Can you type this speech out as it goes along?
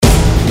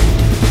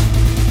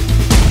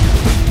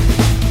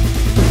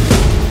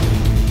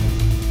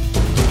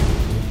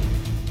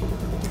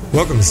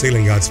Welcome to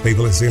Sealing God's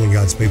People at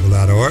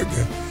sealinggodspeople.org.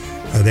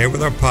 There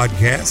with our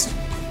podcast.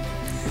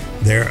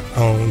 They're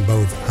on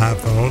both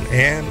iPhone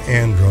and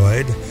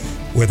Android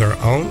with our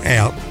own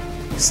app,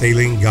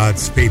 Sealing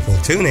God's People.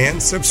 Tune in,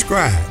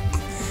 subscribe,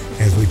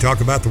 as we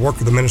talk about the work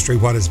of the ministry,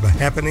 what is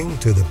happening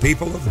to the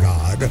people of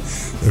God,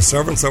 the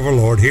servants of our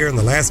Lord here in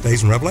the last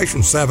days. In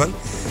Revelation 7,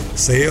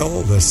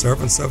 seal the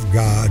servants of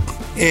God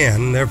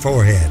in their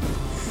forehead.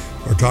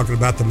 We're talking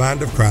about the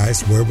mind of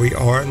Christ, where we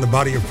are in the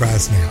body of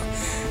Christ now.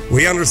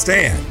 We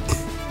understand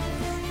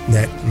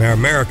that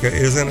America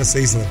is in a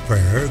season of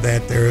prayer,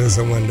 that there is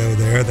a window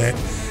there that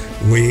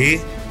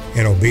we,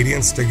 in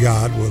obedience to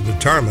God, will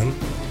determine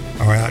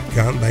our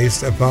outcome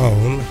based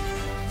upon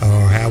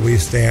how we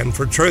stand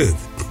for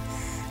truth.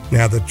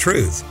 Now the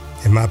truth,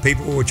 and my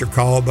people which are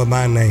called by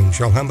my name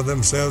shall humble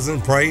themselves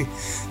and pray,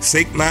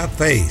 seek my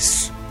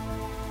face.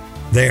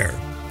 There.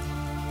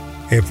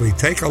 If we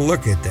take a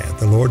look at that,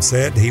 the Lord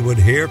said he would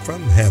hear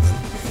from heaven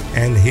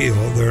and heal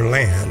their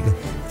land,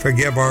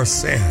 forgive our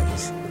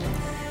sins.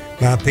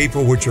 My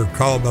people which are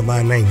called by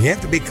my name. You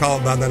have to be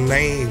called by the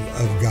name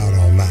of God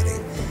Almighty.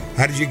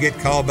 How did you get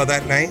called by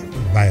that name?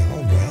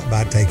 Well,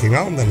 by taking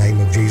on the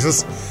name of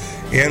Jesus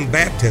in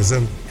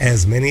baptism.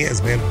 As many as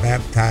been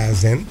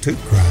baptized into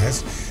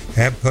Christ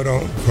have put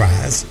on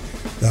Christ,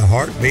 the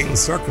heart being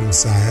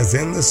circumcised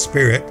in the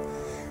spirit,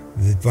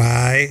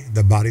 by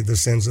the body, the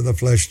sins of the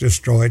flesh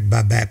destroyed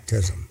by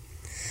baptism.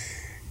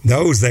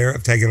 Those there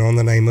have taken on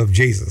the name of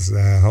Jesus.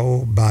 The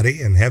whole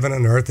body in heaven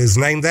and earth is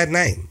named that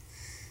name,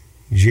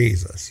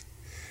 Jesus.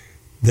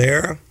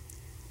 There,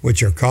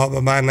 which are called by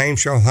my name,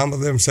 shall humble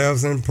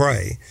themselves and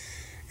pray.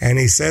 And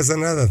he says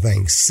another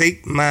thing,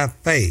 seek my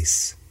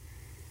face.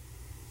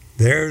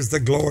 There's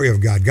the glory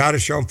of God. God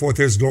has shown forth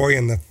his glory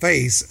in the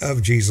face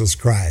of Jesus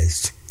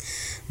Christ.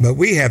 But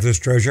we have this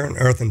treasure in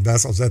earthen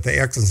vessels, that the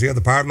excellency of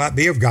the power might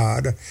be of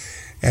God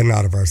and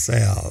not of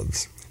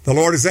ourselves. The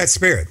Lord is that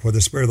Spirit. Where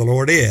the Spirit of the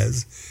Lord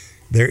is,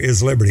 there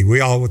is liberty. We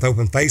all with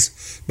open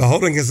face,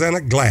 beholding as in a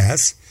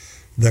glass,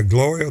 the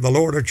glory of the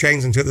Lord, are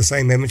changed into the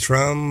same image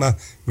from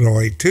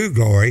glory to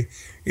glory,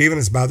 even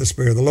as by the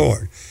Spirit of the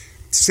Lord.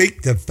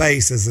 Seek the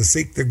face is to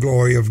seek the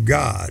glory of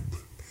God.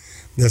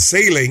 The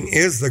sealing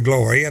is the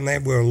glory, and they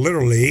will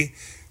literally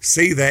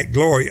see that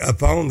glory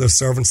upon the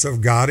servants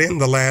of God in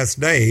the last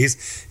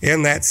days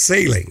in that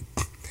sealing.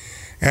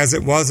 As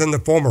it was in the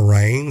former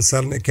rain,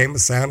 suddenly came a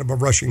sound of a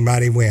rushing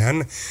mighty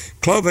wind.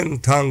 Cloven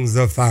tongues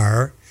of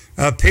fire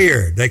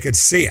appeared. They could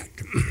see it.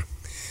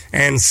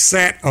 And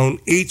sat on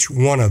each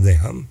one of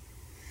them,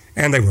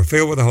 and they were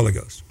filled with the Holy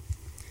Ghost.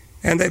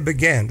 And they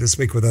began to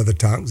speak with other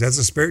tongues as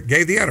the Spirit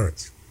gave the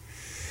utterance.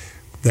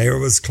 There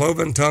was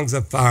cloven tongues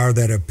of fire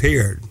that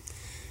appeared.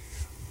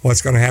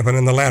 What's going to happen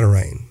in the latter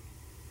rain?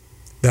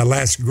 The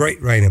last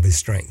great reign of his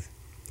strength.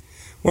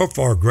 Well,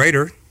 far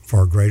greater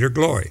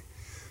glory.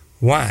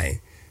 Why?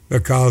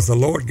 Because the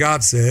Lord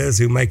God says,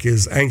 who make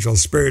his angel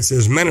spirits,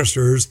 his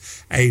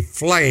ministers, a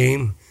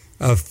flame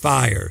of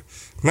fire.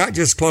 Not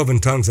just cloven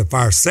tongues of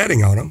fire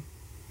setting on them,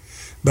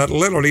 but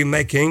literally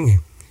making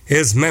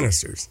his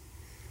ministers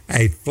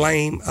a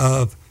flame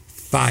of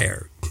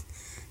fire.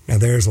 Now,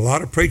 there's a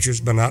lot of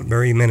preachers, but not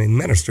very many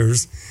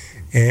ministers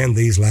in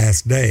these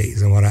last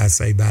days. And what I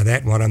say by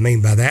that, and what I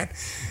mean by that,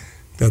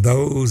 to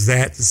those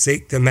that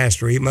seek the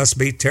mastery must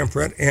be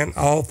temperate in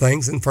all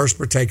things and first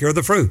partaker of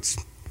the fruits.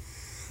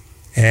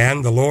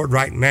 And the Lord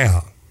right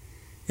now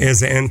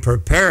is in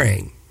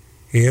preparing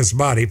his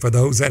body for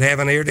those that have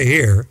an ear to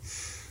hear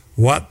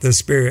what the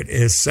Spirit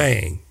is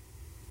saying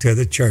to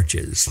the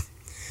churches.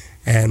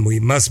 And we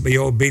must be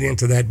obedient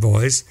to that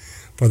voice,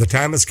 for the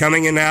time is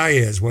coming, and now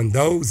is, when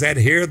those that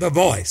hear the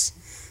voice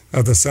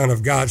of the Son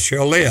of God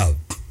shall live.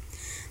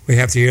 We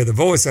have to hear the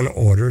voice in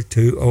order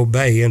to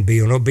obey and be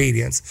in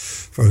obedience.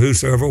 For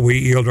whosoever we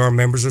yield our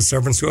members as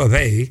servants to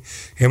obey,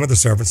 him are the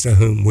servants to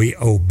whom we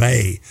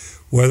obey,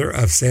 whether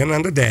of sin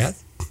unto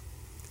death,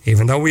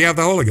 even though we have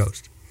the Holy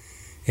Ghost,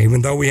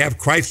 even though we have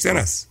Christ in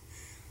us,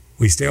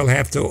 we still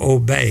have to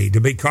obey.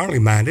 To be carnally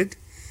minded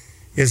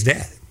is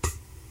death.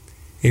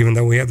 Even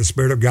though we have the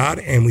Spirit of God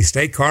and we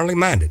stay carnally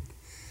minded,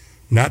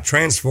 not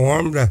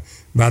transformed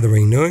by the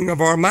renewing of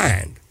our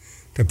mind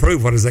to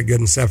prove what is that good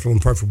and acceptable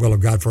and perfect will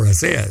of God for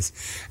us is,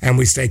 and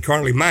we stay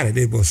carnally minded,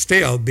 it will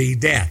still be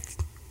death.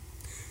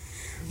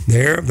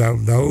 There,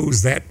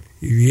 those that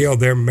yield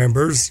their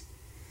members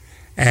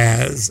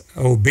as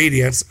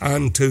obedience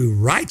unto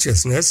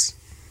righteousness,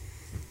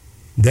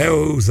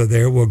 those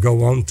there will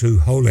go on to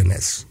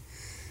holiness.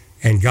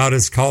 And God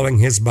is calling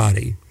his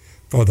body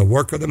for the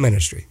work of the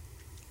ministry,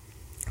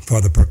 for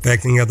the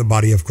perfecting of the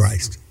body of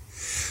Christ.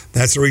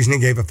 That's the reason he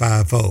gave a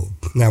fivefold.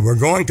 Now we're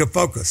going to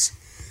focus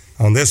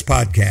on this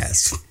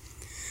podcast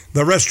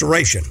the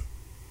restoration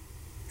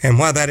and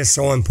why that is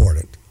so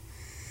important.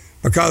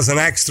 Because in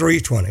Acts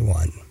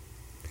 3:21,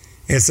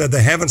 it said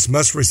the heavens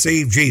must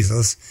receive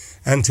Jesus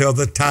until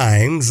the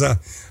times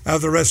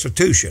of the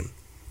restitution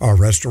or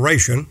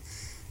restoration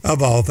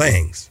of all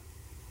things.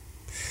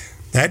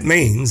 That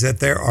means that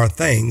there are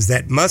things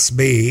that must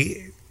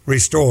be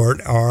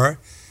restored or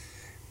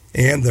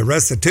in the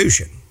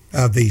restitution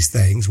of these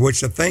things,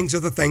 which the things are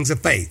the things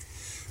of faith.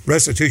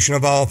 Restitution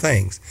of all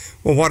things.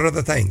 Well, what are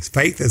the things?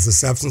 Faith is the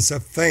substance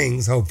of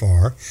things hoped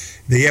for,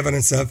 the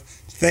evidence of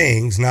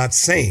things not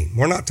seen.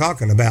 We're not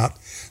talking about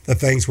the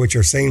things which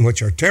are seen,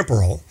 which are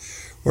temporal.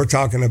 We're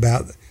talking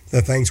about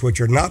the things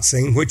which are not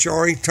seen, which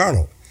are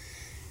eternal.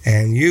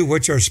 And you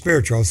which are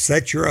spiritual,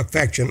 set your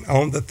affection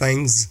on the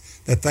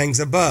things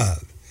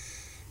above,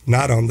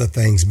 not on the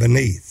things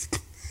beneath.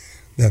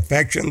 The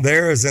affection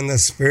there is in the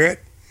spirit.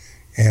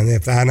 And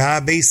if thine eye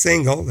be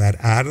single, that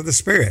eye to the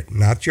spirit,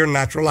 not your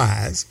natural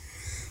eyes.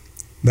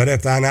 But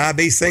if thine eye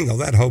be single,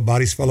 that whole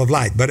body's full of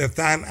light. But if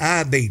thine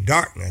eye be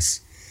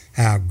darkness,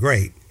 how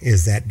great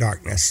is that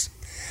darkness?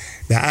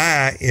 The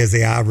eye is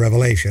the eye of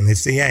revelation.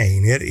 It's the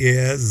ain. It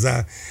is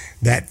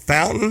that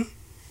fountain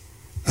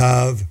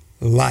of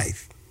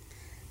life.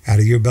 Out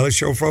of your belly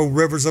shall flow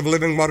rivers of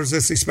living waters.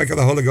 This he spake of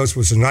the Holy Ghost,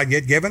 which was not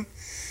yet given,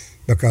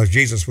 because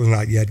Jesus was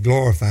not yet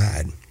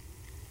glorified.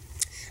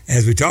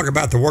 As we talk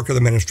about the work of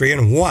the ministry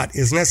and what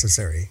is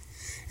necessary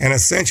and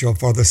essential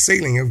for the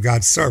sealing of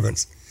God's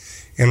servants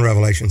in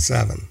Revelation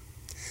 7.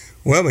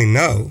 Well, we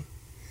know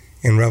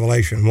in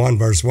Revelation 1,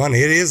 verse 1,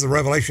 it is the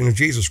revelation of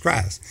Jesus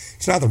Christ.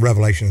 It's not the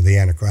revelation of the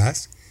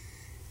Antichrist.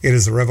 It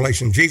is the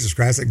revelation of Jesus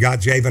Christ that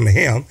God gave unto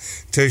him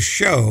to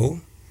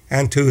show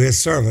unto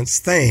his servants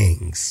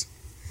things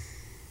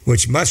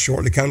which must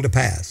shortly come to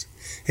pass.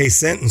 He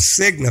sent and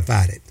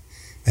signified it.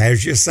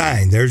 There's your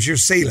sign. There's your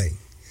sealing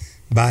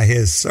by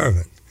his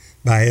servant,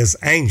 by his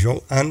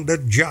angel unto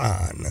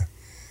John.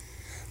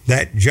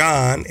 That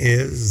John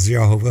is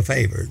Jehovah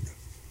favored.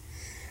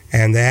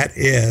 And that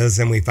is,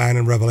 and we find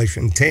in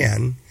Revelation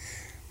 10,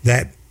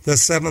 that the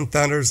seven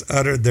thunders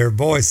uttered their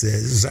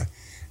voices,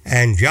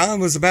 and John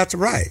was about to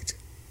write.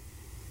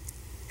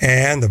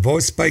 And the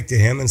voice spake to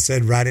him and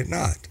said, write it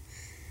not.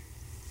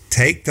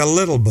 Take the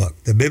little book,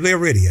 the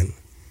Bibliaridion,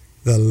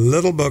 the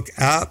little book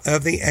out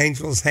of the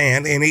angel's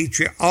hand, and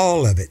eat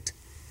all of it.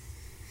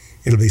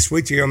 It'll be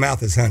sweet to your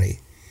mouth as honey,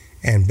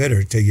 and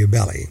bitter to your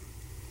belly.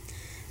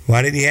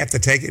 Why did he have to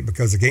take it?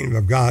 Because the kingdom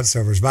of God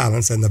suffers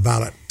violence, and the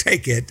violent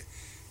take it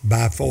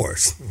by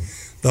force.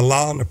 The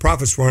law and the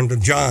prophets were unto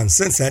John.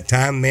 Since that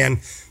time,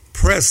 men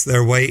pressed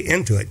their way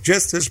into it,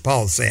 just as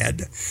Paul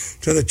said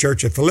to the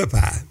church of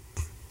Philippi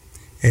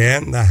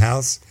in the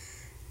house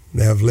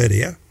of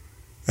Lydia,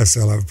 a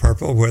seller of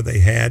purple, where they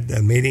had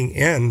a meeting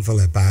in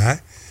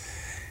Philippi,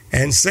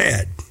 and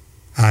said,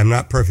 I am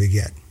not perfect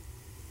yet,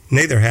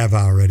 neither have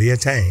I already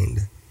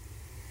attained.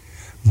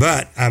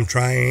 But I'm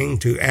trying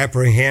to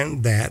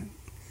apprehend that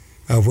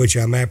of which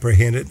I'm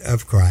apprehended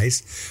of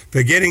Christ,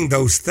 forgetting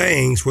those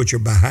things which are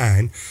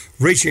behind,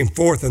 reaching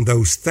forth in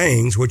those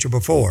things which are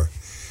before.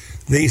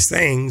 These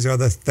things are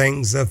the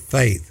things of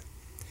faith,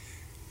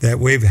 that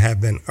we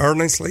have been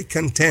earnestly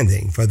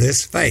contending for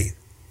this faith,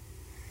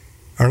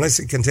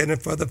 earnestly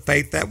contended for the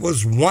faith that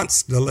was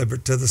once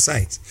delivered to the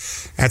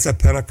saints. That's a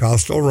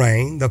Pentecostal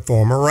rain, the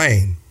former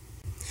rain.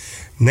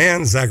 And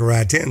then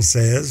Zechariah 10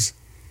 says,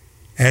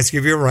 ask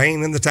of your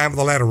rain in the time of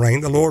the latter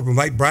rain. The Lord will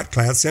make bright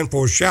clouds, send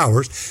forth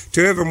showers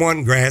to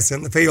everyone grass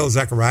in the field.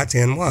 Zechariah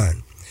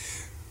 10:1.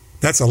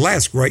 That's the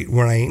last great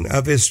rain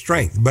of his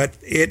strength, but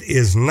it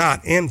is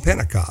not in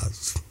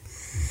Pentecost.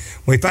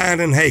 We find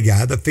in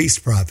Haggai, the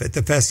feast prophet,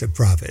 the festive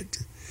prophet,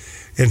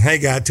 in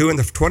Haggai 2, in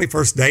the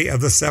 21st day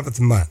of the 7th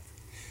month,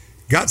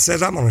 God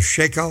says, I'm going to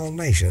shake all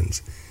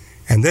nations.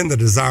 And then the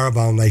desire of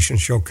all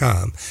nations shall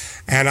come.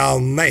 And I'll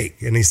make,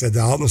 and he said,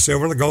 all the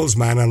silver and the gold is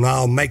mine, and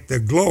I'll make the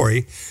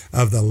glory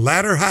of the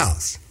latter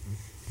house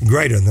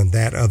greater than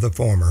that of the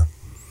former.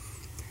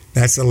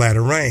 That's the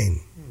latter rain.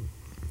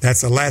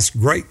 That's the last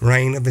great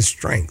reign of his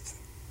strength.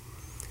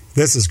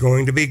 This is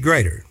going to be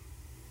greater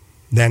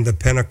than the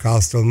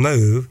Pentecostal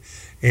move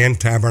in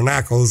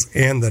tabernacles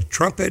in the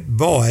trumpet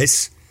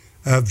voice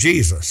of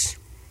Jesus.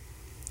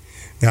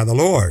 Now the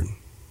Lord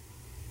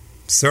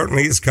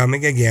certainly is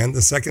coming again,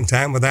 the second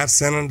time without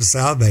sin unto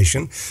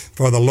salvation,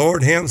 for the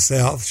Lord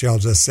himself shall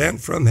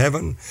descend from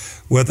heaven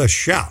with a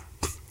shout,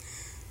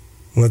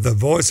 with the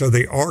voice of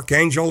the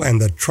archangel and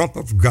the trump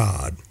of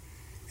God.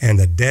 And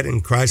the dead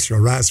in Christ shall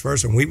rise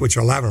first, and we which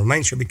are alive and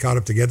remain shall be caught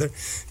up together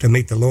to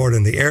meet the Lord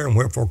in the air, and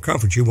wherefore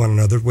comfort you one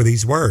another with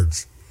these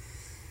words.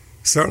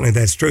 Certainly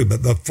that's true,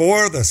 but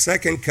before the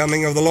second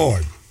coming of the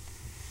Lord,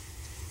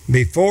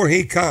 before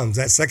he comes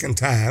that second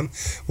time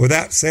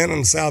without sin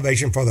and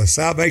salvation for the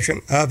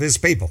salvation of his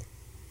people,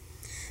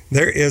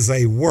 there is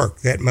a work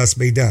that must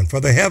be done. For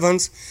the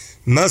heavens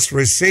must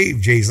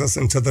receive Jesus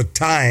until the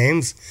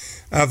times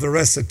of the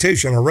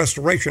restitution or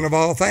restoration of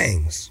all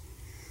things.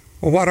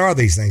 Well, what are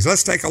these things?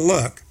 Let's take a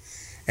look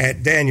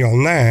at Daniel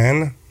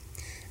 9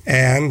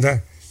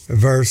 and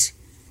verse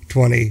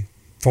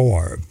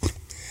 24.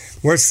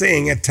 We're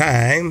seeing a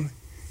time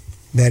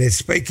that is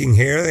speaking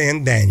here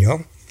in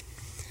Daniel.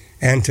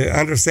 And to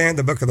understand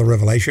the book of the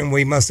Revelation,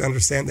 we must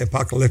understand the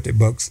apocalyptic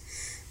books,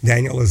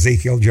 Daniel,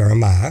 Ezekiel,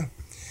 Jeremiah.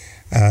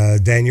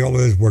 Daniel,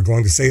 we're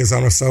going to see, is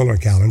on a solar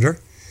calendar.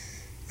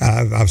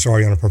 On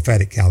a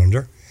prophetic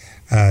calendar.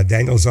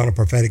 Daniel's on a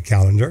prophetic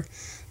calendar.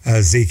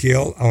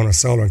 Ezekiel on a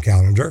solar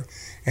calendar.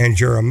 And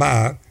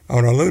Jeremiah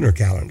on a lunar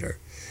calendar,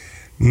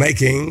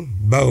 making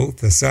both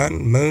the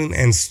sun, moon,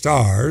 and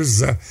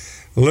stars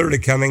literally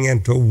coming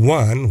into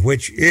one,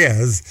 which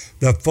is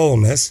the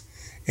fullness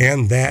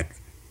in that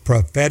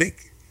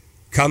prophetic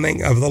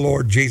coming of the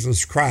Lord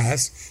Jesus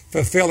Christ,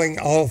 fulfilling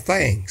all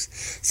things.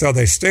 So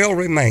there still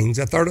remains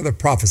a third of the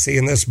prophecy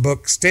in this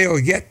book still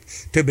yet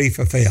to be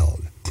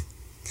fulfilled.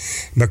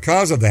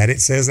 Because of that,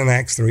 it says in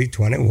Acts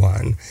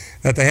 3:21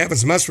 that the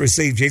heavens must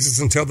receive Jesus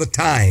until the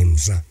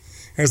times.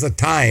 There's the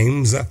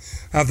times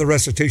of the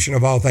restitution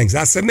of all things.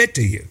 I submit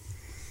to you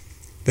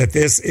that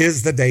this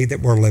is the day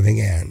that we're living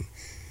in.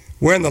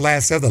 We're in the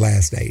last of the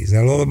last days.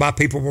 And although my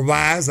people were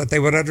wise, that they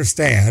would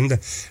understand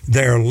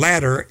their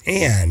latter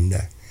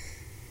end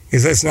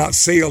is it's not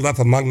sealed up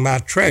among my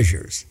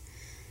treasures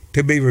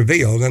to be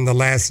revealed in the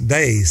last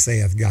days,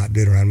 saith God,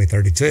 Deuteronomy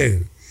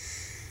 32.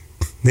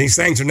 These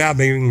things are now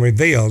being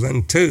revealed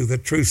unto the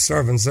true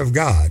servants of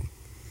God.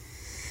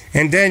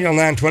 In Daniel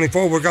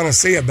 9:24, we're going to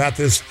see about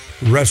this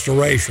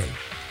restoration,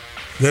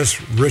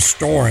 this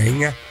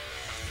restoring,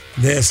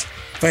 this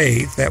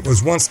faith that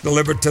was once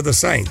delivered to the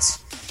saints.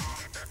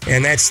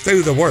 And that's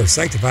through the word.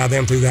 Sanctify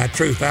them through thy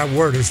truth. Thy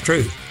word is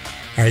truth.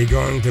 How are you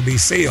going to be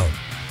sealed?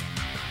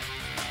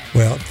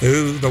 Well,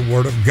 through the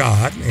word of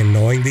God and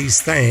knowing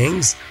these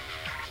things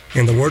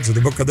in the words of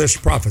the book of this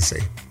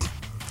prophecy.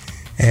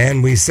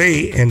 And we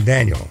see in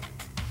Daniel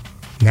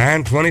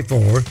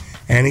 9:24,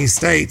 and he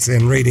states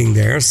in reading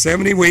there,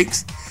 70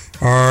 weeks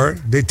are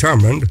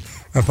determined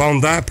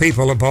upon thy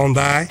people, upon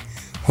thy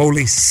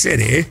holy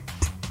city,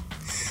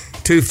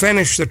 to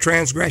finish the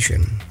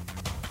transgression,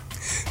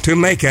 to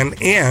make an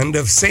end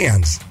of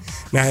sins.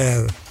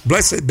 Now,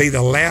 blessed be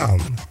the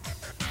Lamb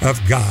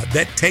of God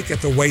that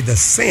taketh away the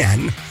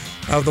sin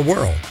of the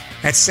world.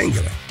 That's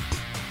singular.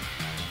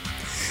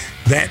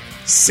 That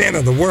sin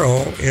of the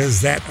world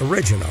is that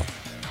original.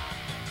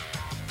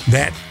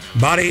 That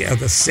body of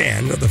the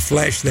sin of the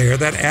flesh there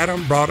that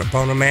Adam brought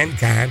upon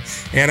mankind,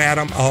 and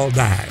Adam all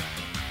died.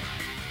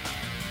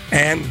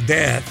 And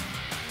death,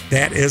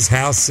 that is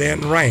how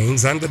sin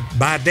reigns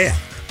by death.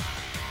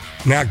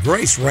 Now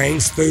grace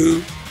reigns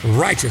through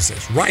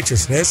righteousness.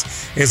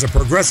 Righteousness is a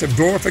progressive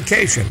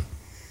glorification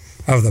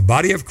of the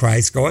body of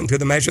Christ going to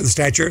the measure of the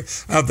stature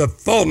of the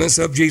fullness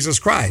of Jesus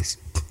Christ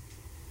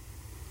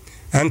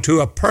unto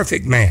a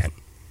perfect man.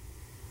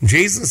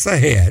 Jesus the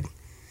head,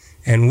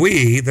 and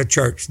we the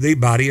church, the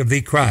body of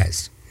the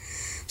Christ.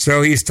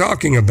 So he's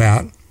talking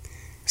about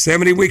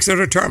 70 weeks are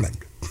determined.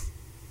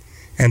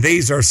 And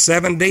these are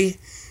 70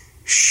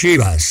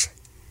 Shebas,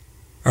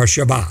 or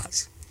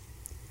Shabbats.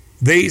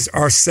 These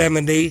are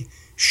 70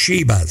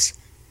 Shebas,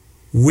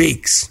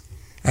 weeks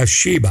of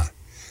Sheba.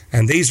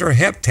 And these are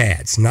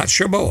heptads, not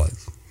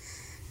Shaboas.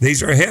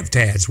 These are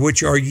heptads,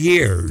 which are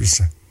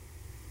years,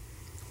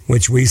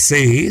 which we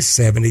see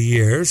 70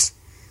 years,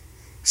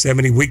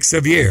 70 weeks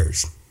of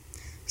years.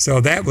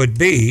 So that would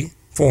be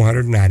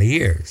 490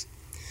 years.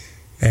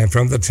 And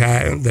from the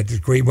time the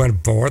decree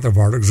went forth of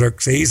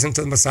Artaxerxes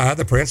into the Messiah,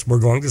 the Prince, we're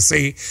going to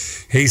see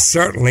he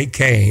certainly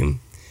came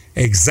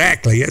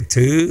exactly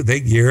to the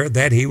year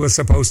that he was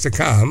supposed to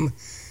come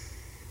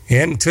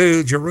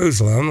into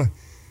Jerusalem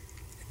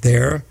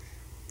there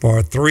for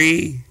a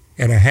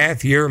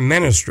 3.5-year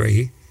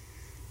ministry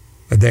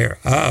there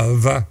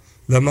of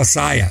the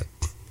Messiah,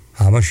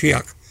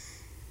 HaMashiach.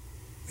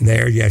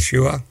 There,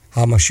 Yeshua,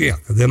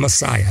 HaMashiach, the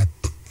Messiah,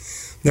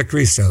 the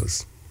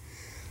Christos,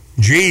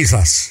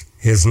 Jesus,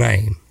 his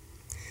name,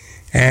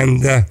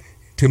 and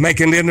to make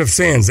an end of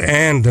sins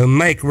and to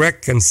make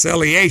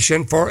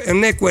reconciliation for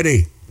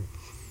iniquity.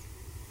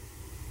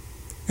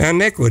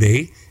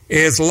 Iniquity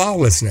is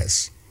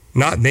lawlessness,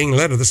 not being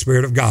led of the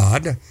Spirit of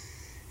God,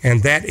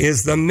 and that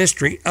is the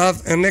mystery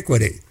of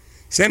iniquity.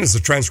 Sin is the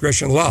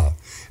transgression of law.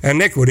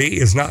 Iniquity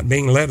is not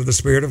being led of the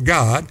Spirit of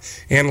God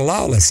in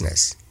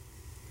lawlessness,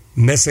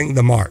 missing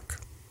the mark.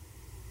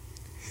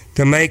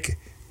 To make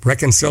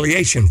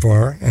reconciliation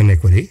for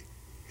iniquity,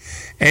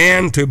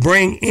 and to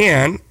bring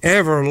in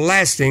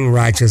everlasting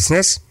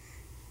righteousness.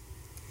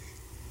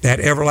 That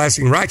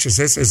everlasting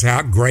righteousness is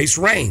how grace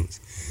reigns,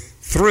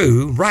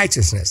 through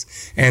righteousness.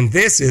 And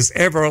this is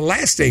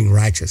everlasting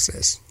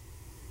righteousness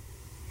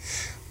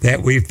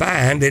that we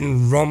find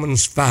in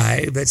Romans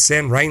 5, that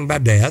sin reigned by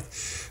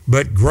death,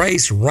 but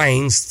grace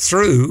reigns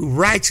through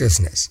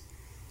righteousness.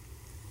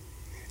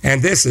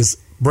 And this is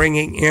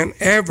bringing in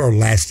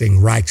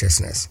everlasting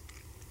righteousness.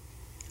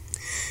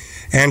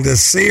 And to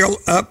seal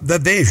up the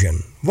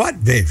vision. What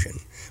vision?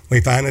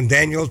 We find in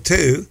Daniel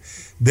 2,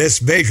 this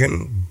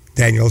vision,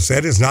 Daniel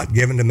said, is not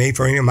given to me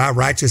for any of my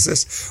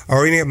righteousness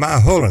or any of my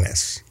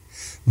holiness.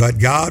 But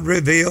God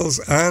reveals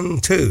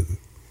unto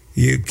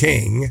you,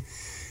 king,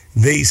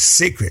 these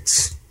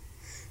secrets.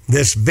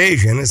 This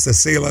vision is to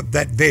seal up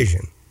that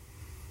vision.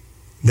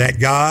 That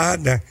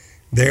God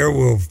there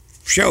will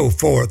show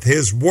forth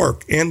his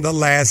work in the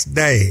last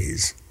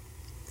days.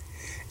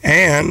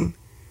 And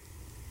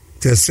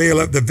to seal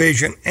up the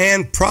vision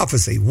and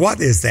prophecy. What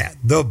is that?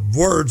 The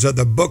words of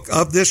the book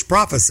of this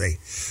prophecy,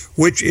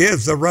 which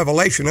is the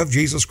revelation of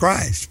Jesus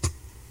Christ.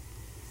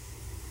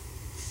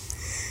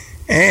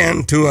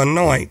 and to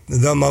anoint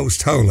the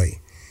most holy.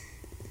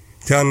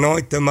 To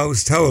anoint the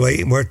most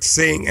holy, we're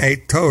seeing a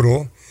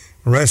total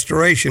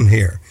restoration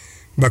here,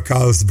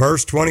 because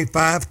verse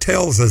 25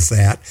 tells us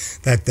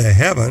that the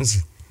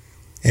heavens,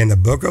 in the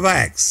book of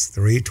Acts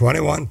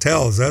 3:21,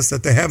 tells us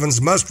that the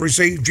heavens must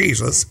receive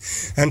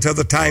Jesus until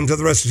the times of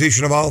the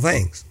restitution of all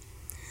things.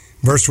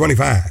 Verse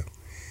 25,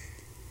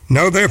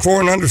 know therefore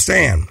and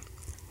understand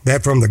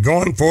that from the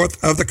going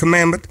forth of the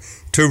commandment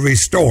to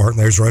restore,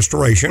 there's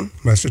restoration,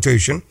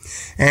 restitution,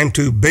 and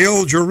to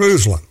build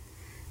Jerusalem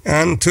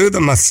unto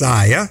the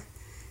Messiah,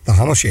 the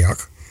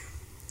Hamashiach,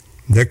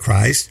 the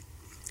Christ,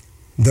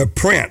 the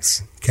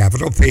Prince,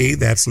 capital P,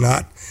 that's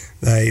not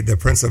the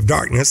Prince of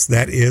Darkness,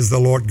 that is the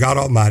Lord God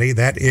Almighty,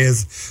 that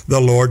is the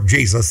Lord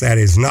Jesus, that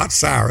is not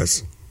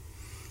Cyrus,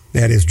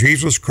 that is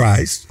Jesus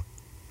Christ,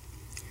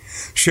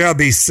 shall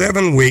be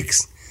 7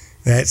 weeks,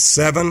 that's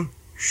 7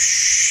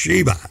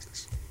 Shebahs.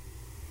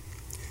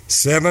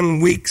 7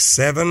 weeks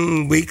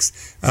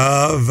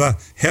of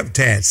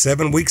heptad,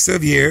 7 weeks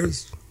of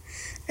years,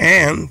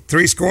 and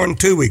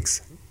 62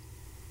 weeks.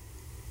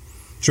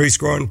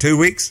 62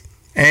 weeks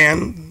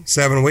and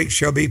 7 weeks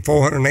shall be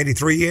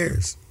 483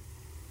 years.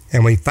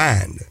 And we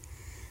find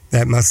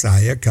that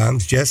Messiah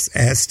comes just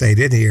as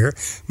stated here,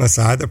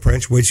 Messiah the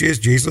Prince, which is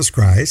Jesus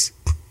Christ.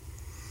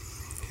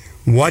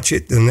 Watch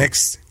it, the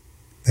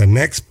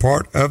next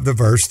part of the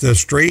verse. The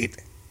street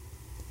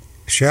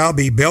shall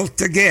be built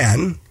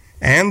again,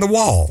 and the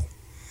wall.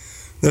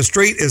 The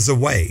street is the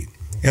way.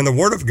 In the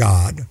Word of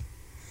God,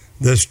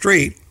 the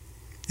street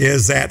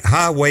is that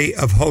highway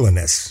of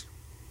holiness,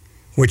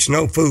 which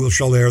no fool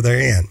shall err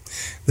therein.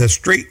 The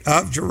street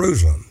of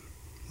Jerusalem,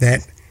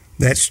 that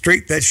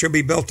street that shall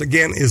be built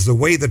again, is the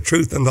way, the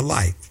truth, and the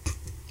life.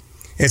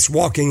 It's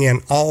walking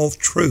in all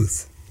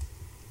truth.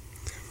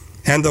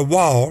 And the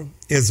wall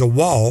is the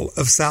wall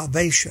of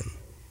salvation.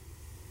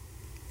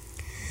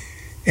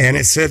 And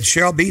it said,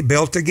 shall be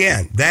built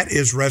again. That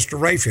is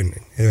restoration.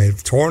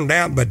 It's torn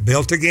down, but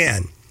built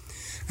again.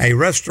 A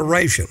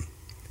restoration,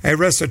 a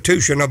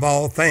restitution of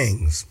all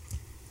things.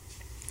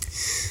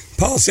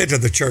 Paul said to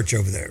the church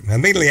over there,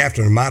 immediately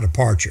after my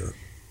departure,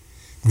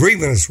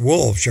 grievous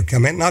wolves shall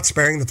come in, not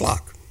sparing the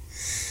flock.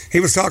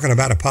 He was talking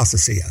about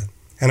apostasia,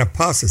 an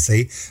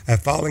apostasy, a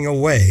falling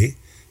away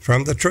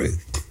from the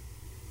truth.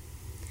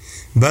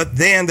 But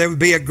then there would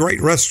be a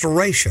great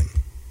restoration,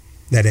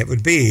 that it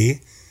would be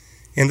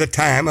in the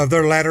time of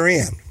their latter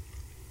end.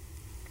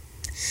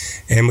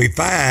 And we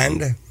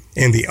find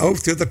in the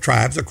oath to the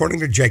tribes, according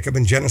to Jacob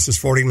in Genesis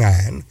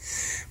 49,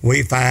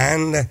 we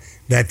find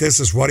that this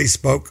is what he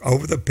spoke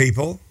over the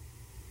people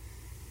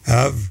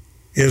of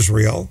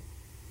Israel.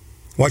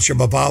 What shall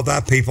befall thy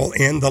people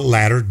in the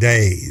latter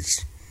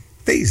days?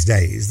 These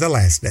days, the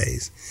last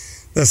days.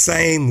 The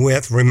same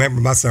with,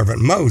 remember my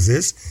servant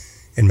Moses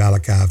in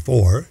Malachi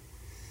 4,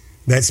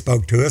 that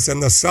spoke to us in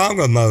the Song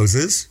of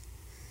Moses,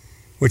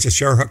 which is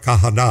Shir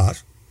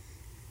HaKahadah,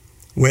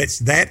 which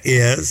that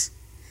is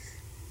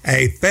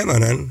a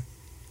feminine,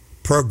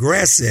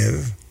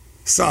 progressive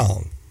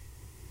song.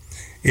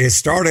 It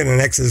started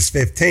in Exodus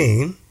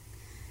 15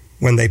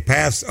 when they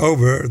passed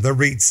over the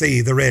Red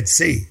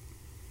Sea.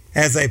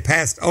 As they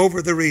passed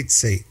over the Red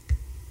Sea.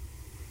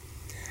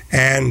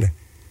 And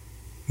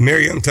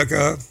Miriam took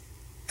a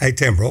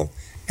timbrel,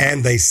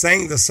 and they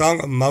sang the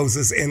Song of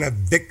Moses in a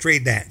victory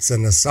dance.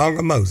 In the Song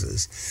of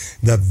Moses,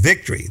 the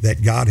victory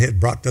that God had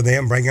brought to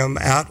them, bring them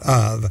out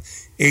of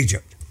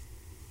Egypt.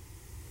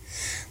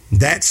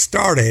 That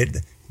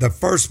started the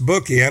first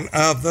bookend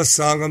of the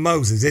Song of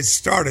Moses. It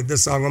started the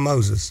Song of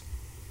Moses.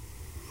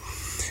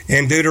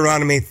 In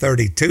Deuteronomy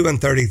 32 and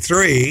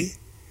 33,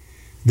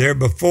 they're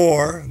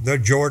before the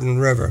Jordan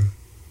River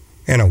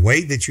in a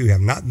way that you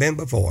have not been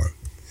before.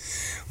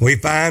 We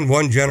find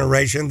one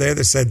generation there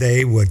that said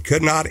they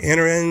could not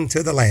enter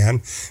into the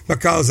land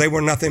because they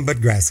were nothing but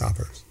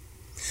grasshoppers.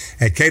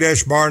 At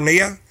Kadesh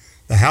Barnea,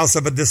 the house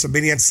of a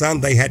disobedient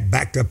son, they had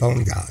backed up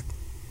on God.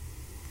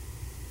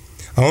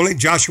 Only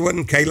Joshua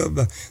and Caleb,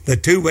 the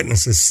two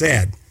witnesses,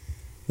 said,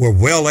 were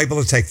well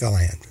able to take the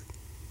land.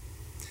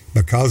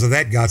 Because of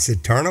that, God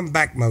said, turn them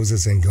back,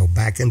 Moses, and go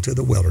back into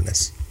the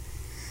wilderness.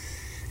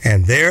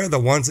 And they're the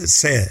ones that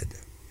said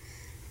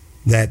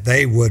that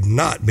they would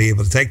not be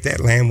able to take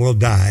that land, will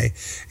die.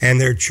 And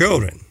their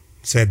children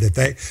said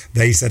that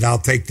they said, I'll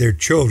take their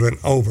children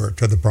over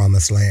to the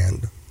promised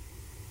land.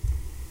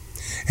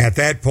 At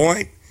that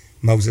point,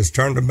 Moses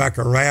turned them back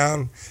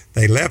around.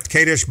 They left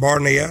Kadesh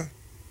Barnea.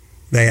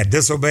 They had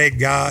disobeyed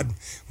God.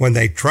 When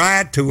they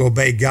tried to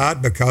obey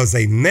God because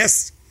they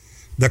missed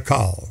the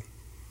call,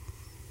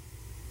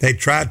 they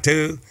tried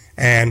to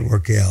and were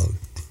killed.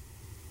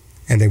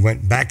 And they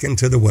went back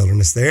into the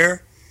wilderness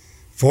there,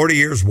 40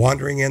 years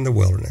wandering in the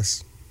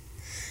wilderness.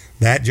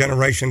 That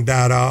generation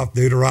died off.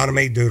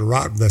 Deuteronomy,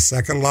 the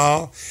second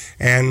law,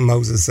 and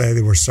Moses said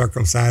they were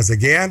circumcised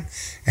again.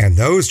 And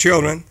those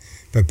children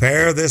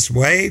prepare this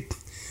way.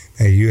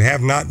 And you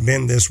have not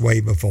been this way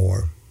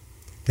before,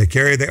 to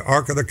carry the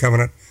Ark of the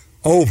Covenant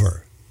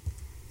over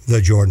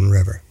the Jordan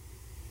River.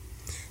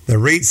 The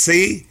Red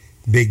Sea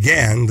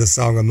began the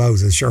Song of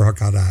Moses, Shir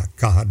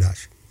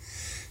HaKadash.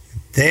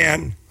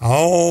 Then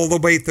all the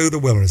way through the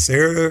wilderness,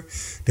 there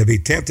to be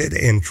tempted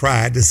and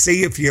tried to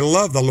see if you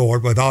love the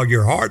Lord with all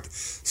your heart,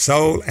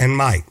 soul, and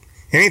might.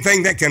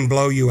 Anything that can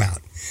blow you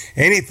out.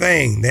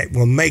 Anything that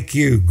will make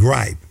you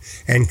gripe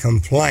and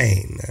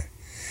complain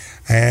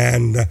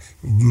and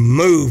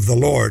move the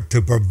Lord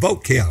to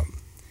provoke him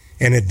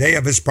in the day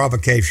of his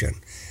provocation.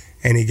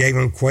 And he gave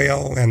them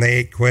quail, and they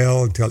ate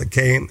quail until it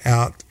came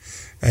out,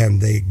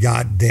 and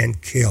God then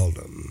killed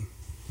them.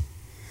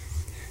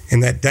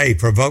 In that day,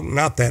 provoke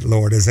not that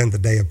Lord as in the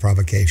day of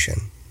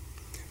provocation.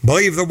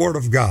 Believe the word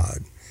of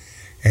God.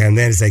 And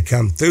then as they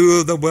come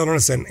through the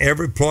wilderness and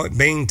every point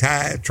being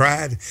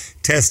tried,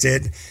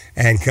 tested,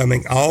 and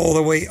coming all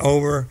the way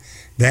over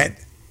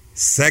that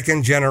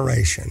second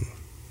generation.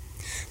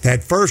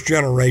 That first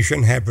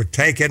generation had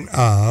partaken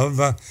of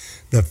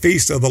the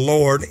feast of the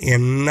Lord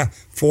in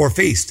 4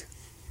 feasts.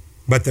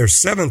 But there's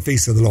 7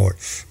 feasts of the Lord.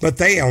 But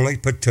they only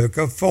partook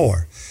of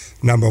 4.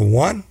 Number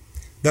 1,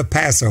 the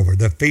Passover,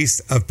 the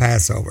Feast of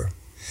Passover.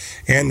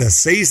 In the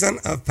season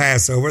of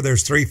Passover,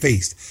 there's 3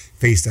 feasts.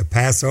 Feast of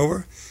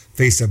Passover,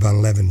 Feast of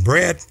Unleavened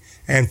Bread,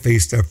 and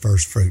Feast of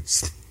First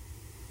Fruits.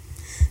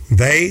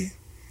 They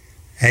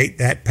ate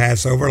that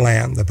Passover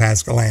lamb, the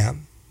Paschal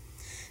lamb,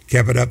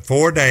 kept it up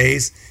 4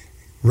 days,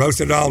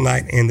 roasted all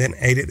night, and then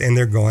ate it, and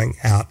they're going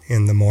out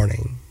in the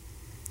morning.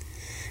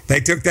 They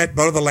took that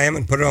blood of the lamb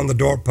and put it on the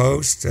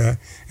doorpost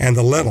and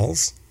the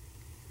lintels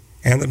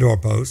and the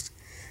doorpost,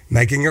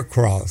 making a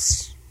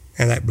cross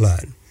and that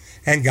blood.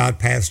 And God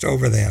passed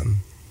over them,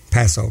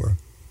 Passover.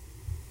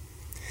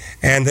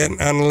 And then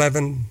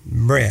unleavened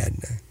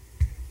bread.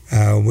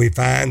 We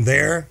find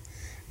there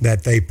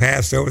that they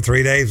passed over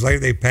 3 days later.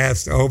 They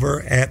passed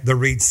over at the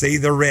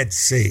Red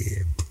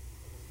Sea.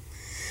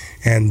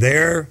 And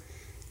there,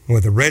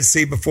 with the Red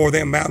Sea before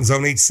them, mountains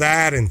on each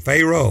side, and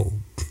Pharaoh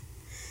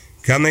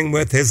coming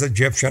with his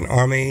Egyptian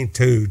army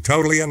to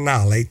totally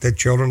annihilate the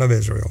children of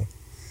Israel.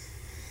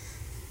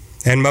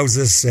 And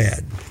Moses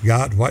said,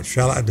 God, what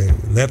shall I do?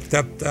 Lift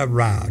up the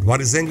rod.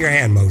 What is in your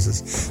hand,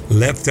 Moses?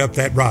 Lift up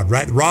that rod.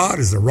 That rod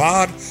is the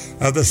rod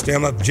of the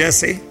stem of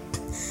Jesse.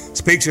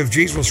 Speaks of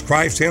Jesus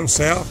Christ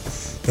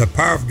himself, the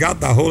power of God,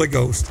 the Holy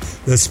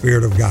Ghost, the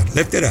Spirit of God.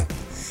 Lift it up.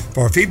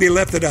 For if he be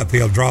lifted up,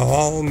 he'll draw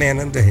all men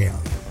unto him.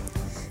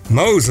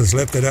 Moses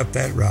lifted up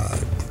that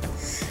rod.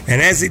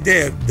 And as he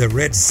did, the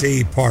Red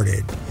Sea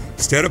parted,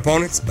 stood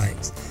upon its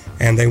banks,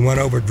 and they went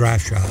over dry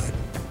shod.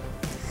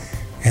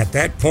 At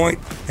that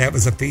point, that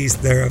was a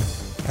feast there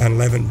of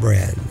unleavened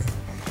bread.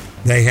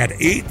 They had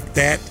eat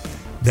that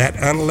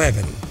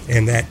unleavened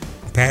in that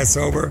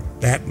Passover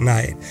that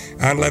night,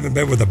 unleavened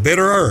bread with the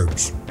bitter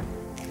herbs.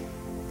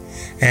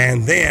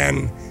 And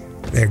then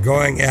they're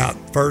going out,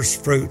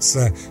 first fruits,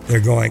 they're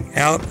going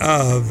out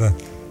of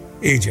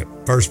Egypt,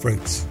 first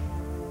fruits,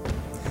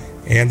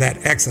 in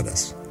that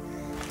Exodus.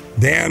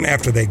 Then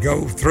after they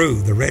go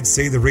through the Red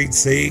Sea,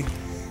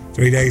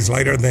 3 days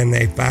later, then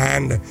they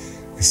find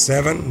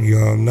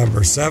 7,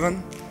 number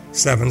 7.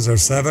 Sevens are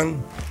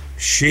 7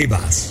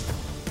 Shebas.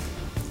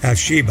 A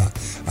Sheba,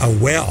 a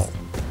well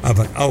of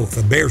an oath,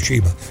 a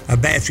Beersheba, a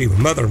Bathsheba,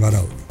 mother of an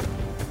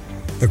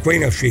oath. The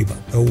Queen of Sheba,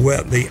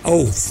 the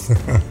oath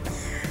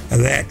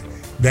that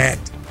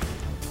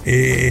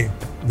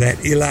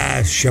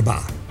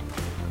Elisheba,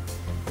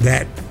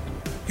 that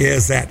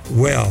is that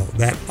well,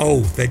 that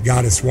oath that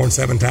God has sworn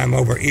 7 times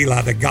over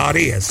Eli, that God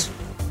is.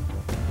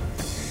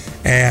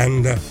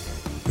 And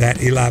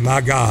that Eli,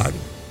 my God,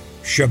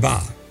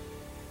 Sheba,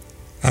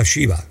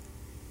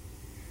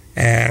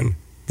 and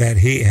that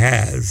he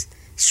has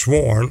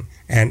sworn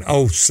an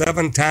oath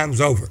 7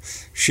 times over.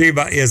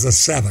 Sheba is a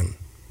 7,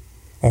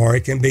 or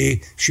it can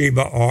be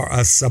Sheba or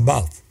a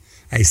Sabbath,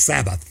 a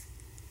Sabbath.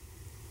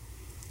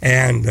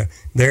 And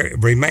there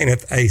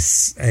remaineth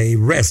a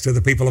rest to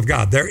the people of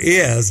God. There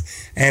is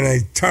an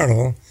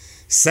eternal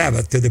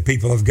Sabbath to the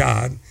people of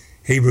God,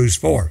 Hebrews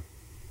 4.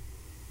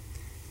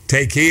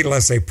 Take heed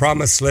lest a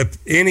promise slip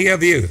any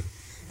of you,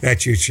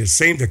 that you should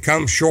seem to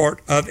come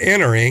short of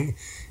entering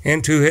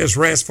into his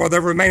rest, for there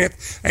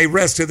remaineth a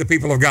rest to the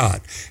people of God.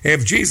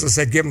 If Jesus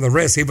had given the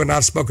rest, he would not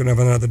have spoken of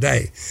another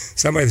day.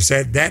 Somebody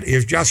said, that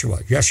is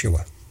Yeshua.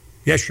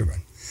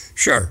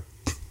 Sure.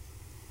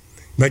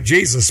 But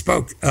Jesus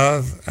spoke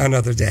of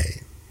another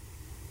day.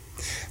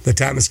 The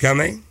time is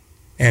coming,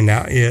 and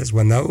now is,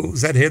 when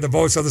those that hear the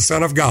voice of the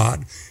Son of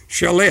God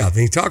shall live.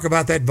 And he talked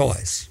about that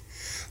voice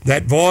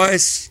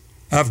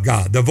of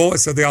God, the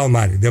voice of the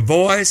Almighty, the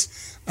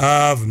voice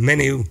of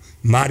many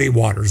mighty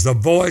waters, the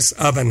voice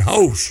of an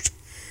host.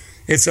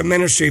 It's a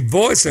ministry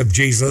voice of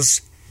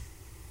Jesus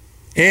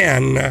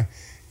in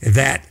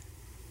that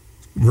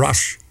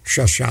Rosh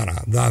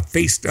Hashanah, the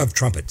Feast of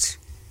Trumpets.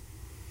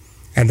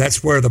 And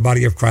that's where the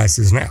body of Christ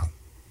is now.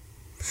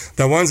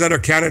 The ones that are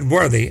counted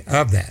worthy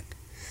of that.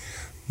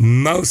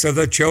 Most of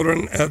the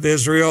children of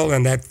Israel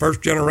in that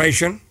first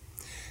generation,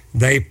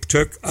 they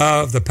took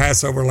of the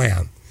Passover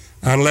lamb,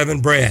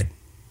 unleavened bread,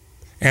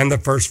 and the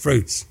first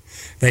fruits.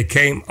 They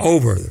came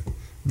over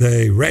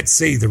the Red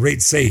Sea,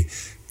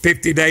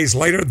 50 days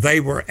later, they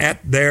were at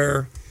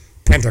their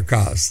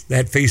Pentecost,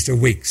 that Feast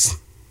of Weeks.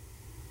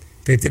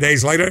 50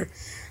 days later,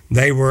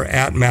 they were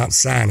at Mount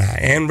Sinai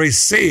and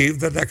received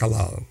the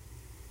Decalogue.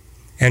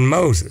 And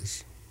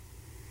Moses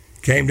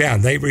came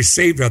down. They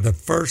received of the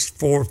first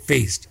 4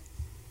 feasts.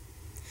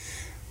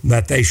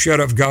 But they should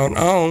have gone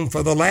on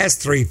for the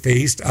last 3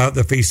 feasts of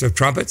the Feast of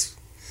Trumpets,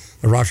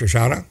 the Rosh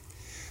Hashanah,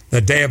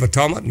 the Day of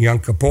Atonement, Yom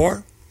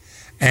Kippur,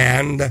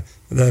 and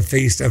the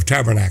Feast of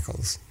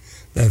Tabernacles,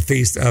 the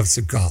Feast of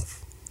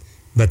Sukkot.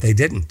 But they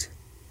didn't.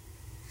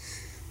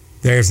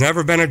 There's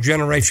never been a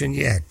generation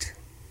yet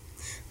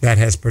that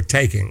has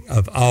partaken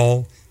of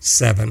all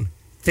 7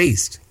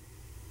 feasts.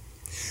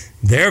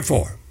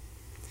 Therefore,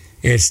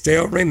 it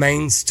still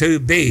remains to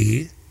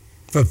be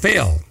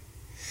fulfilled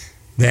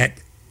that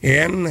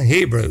in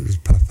Hebrews,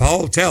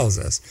 Paul tells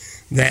us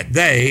that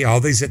they, all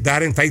these that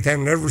died in faith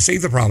and never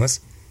received the promise,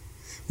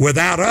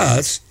 without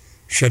us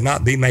should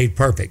not be made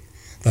perfect.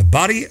 The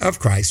body of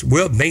Christ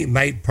will be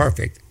made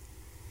perfect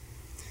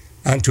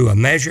unto a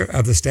measure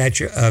of the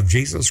stature of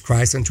Jesus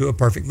Christ unto a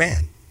perfect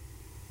man.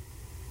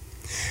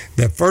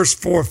 The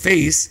first 4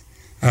 feasts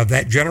of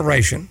that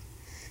generation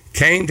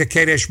came to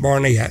Kadesh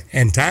Barnea,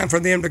 and time for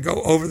them to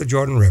go over the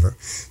Jordan River,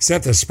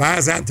 sent the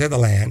spies out into the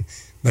land,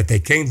 but they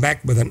came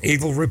back with an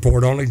evil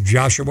report. Only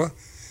Joshua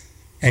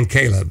and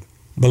Caleb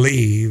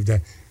believed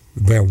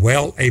they're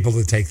well able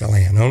to take the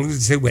land. Only the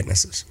 2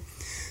 witnesses.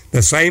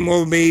 The same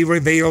will be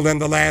revealed in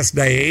the last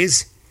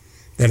days,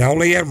 that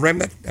only a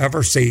remnant of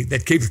her seed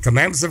that keeps the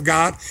commandments of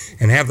God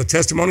and have the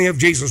testimony of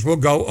Jesus will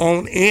go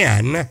on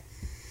in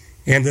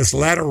this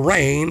latter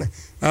reign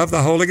of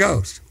the Holy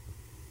Ghost.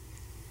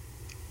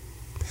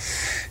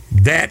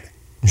 That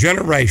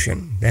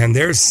generation and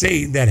their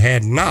seed that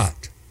had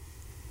not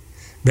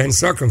been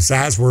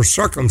circumcised were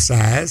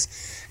circumcised,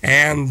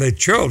 and the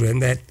children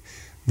that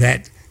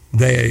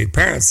the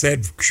parents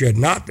said should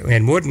not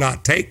and would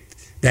not take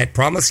that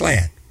promised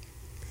land,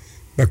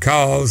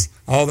 because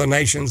all the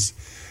nations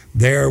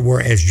there were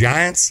as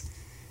giants,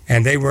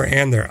 and they were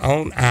in their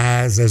own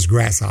eyes as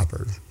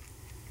grasshoppers.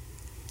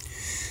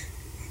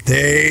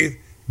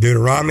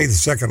 Deuteronomy, the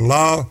 2nd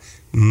law,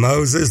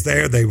 Moses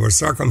there, they were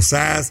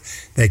circumcised.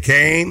 They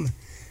came,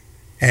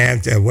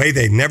 and a way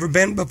they'd never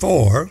been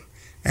before,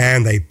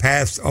 and they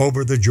passed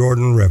over the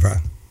Jordan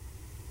River.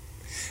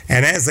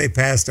 And as they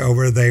passed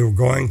over, they were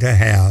going to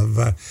have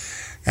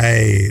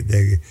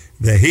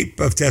the heap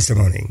of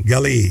testimony,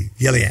 Gilead.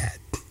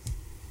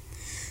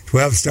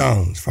 12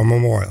 stones for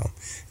memorial.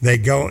 They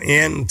go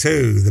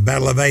into the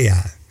Battle of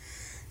Ai.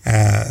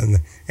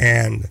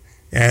 And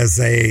as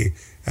they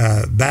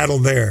battle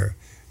there,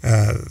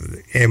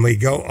 and we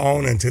go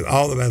on into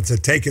all of it to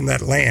taking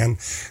that land,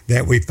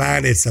 that we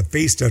find it's a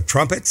Feast of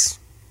Trumpets,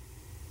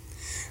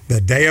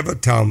 the Day of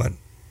Atonement,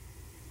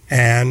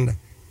 and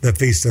the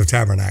Feast of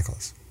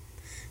Tabernacles.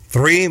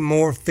 3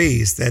 more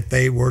feasts that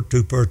they were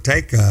to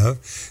partake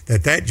of,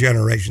 that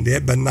generation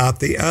did, but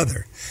not the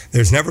other.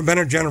 There's never been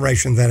a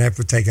generation that have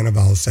partaken of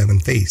all 7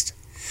 feasts.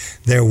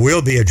 There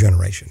will be a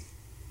generation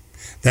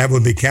that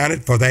will be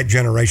counted for that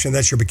generation,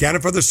 that should be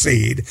counted for the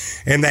seed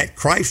in that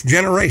Christ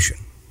generation.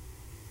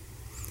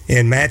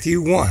 In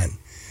Matthew 1,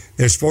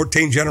 there's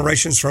 14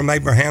 generations from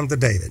Abraham to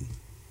David.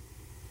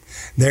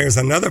 There's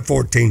another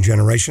 14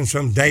 generations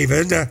from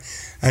David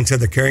unto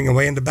the carrying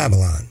away into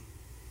Babylon.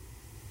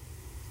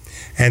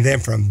 And then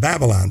from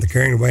Babylon, the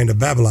carrying away into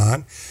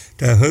Babylon,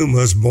 to whom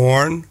was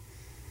born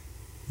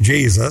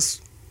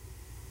Jesus.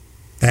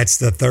 That's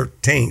the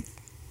 13th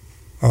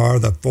or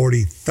the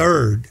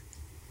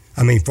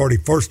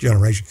 41st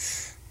generation,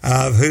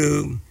 of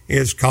who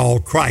is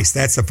called Christ.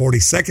 That's the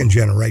 42nd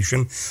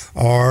generation,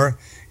 or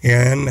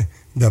in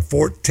the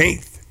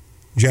 14th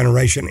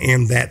generation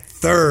in that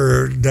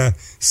 3rd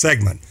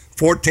segment.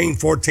 14,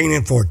 14,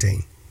 and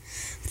 14.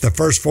 The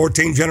first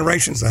 14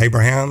 generations,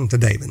 Abraham to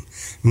David.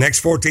 Next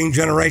 14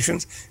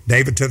 generations,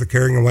 David to the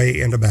carrying away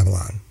into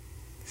Babylon.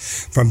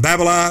 From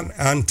Babylon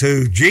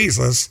unto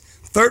Jesus,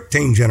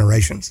 13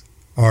 generations,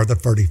 or the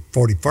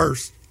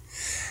 41st.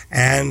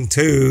 And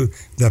to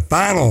the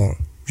final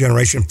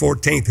generation,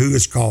 14th, who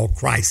is called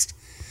Christ.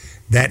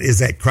 That is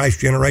that Christ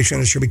generation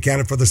that should be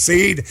counted for the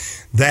seed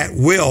that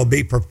will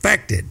be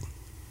perfected,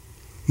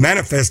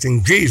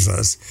 manifesting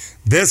Jesus,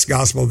 this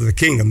gospel of the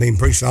kingdom being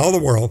preached to all the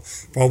world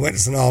for a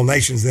witness in all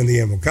nations, then the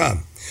end will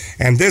come.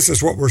 And this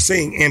is what we're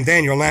seeing in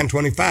Daniel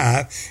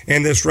 9:25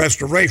 in this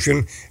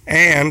restoration,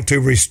 and to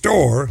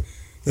restore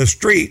the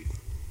street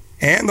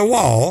and the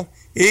wall,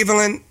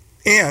 even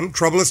in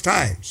troublous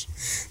times.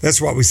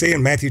 That's what we see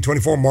in Matthew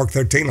 24, Mark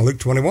 13, and Luke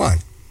 21.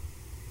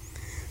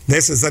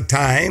 This is a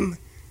time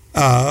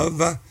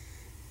of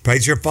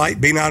praise your flight,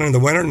 be not in the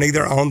winter,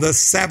 neither on the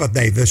Sabbath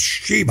day, the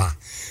Sheba,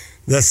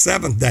 the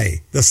 7th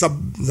day, the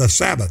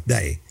Sabbath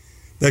day,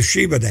 the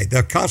Sheba day,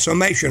 the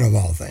consummation of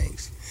all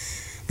things,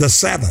 the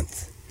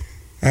 7th,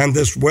 and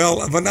this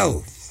well of an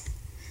oath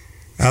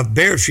of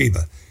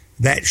Beersheba,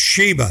 that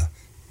Sheba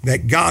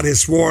that God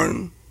has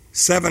sworn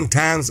 7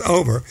 times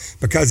over,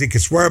 because he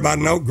could swear by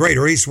no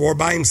greater. He swore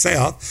by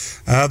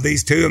himself of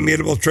these 2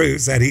 immutable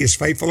truths, that he is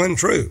faithful and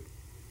true.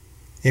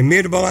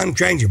 immutable,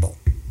 unchangeable.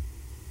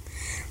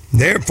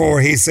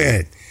 Therefore, he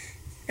said,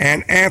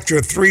 and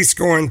after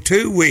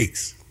 62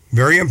 weeks,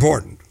 very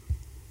important,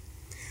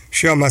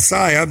 shall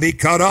Messiah be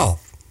cut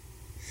off.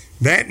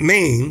 That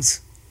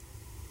means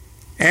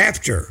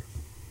after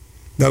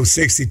those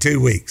 62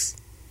 weeks,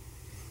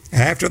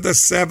 after the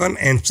 7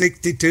 and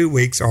 62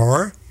 weeks,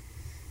 or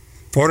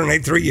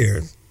 483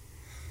 years,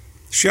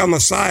 shall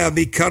Messiah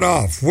be cut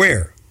off.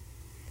 Where?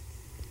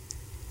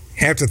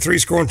 After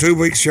 62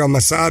 weeks shall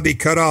Messiah be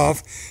cut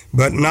off,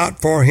 but not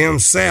for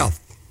himself.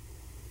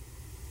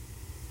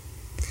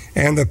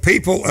 And the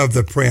people of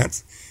the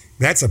prince,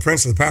 that's the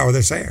prince of the power of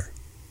this air,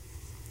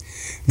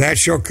 that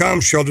shall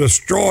come shall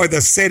destroy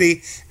the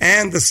city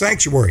and the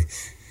sanctuary.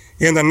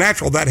 In the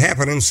natural, that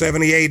happened in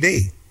 70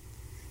 A.D.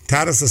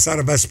 Titus, the son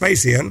of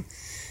Vespasian,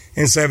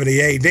 in 70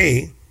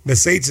 A.D.,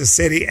 besieged the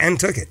city and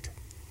took it.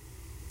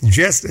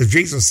 Just as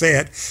Jesus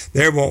said,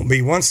 there won't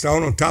be one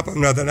stone on top of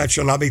another that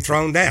shall not be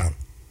thrown down.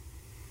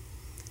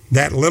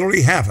 That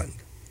literally happened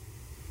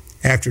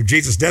after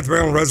Jesus' death,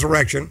 burial, and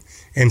resurrection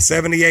in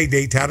 70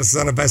 A.D. Titus, the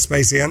son of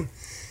Vespasian,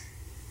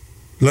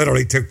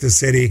 literally took the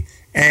city,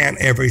 and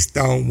every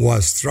stone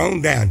was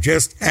thrown down,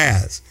 just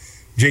as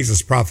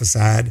Jesus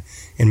prophesied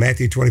in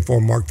Matthew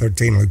 24, Mark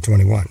 13, Luke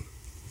 21.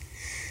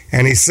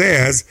 And he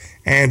says,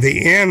 and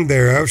the end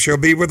thereof shall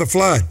be with a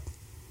flood.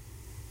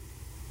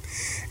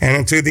 And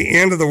unto the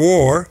end of the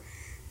war,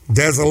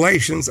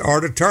 desolations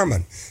are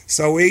determined.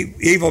 So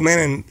evil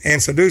men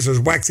and seducers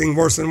waxing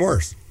worse and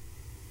worse.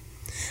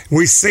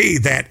 We see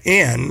that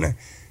in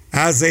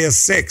Isaiah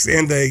 6,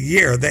 in the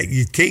year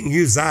that King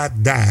Uzziah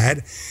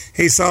died,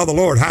 he saw the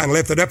Lord high and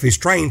lifted up. His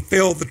train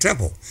filled the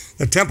temple.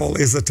 The temple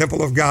is the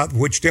temple of God,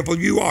 which temple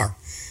you are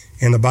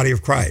in the body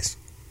of Christ.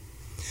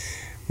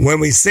 When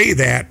we see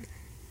that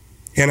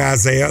in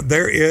Isaiah,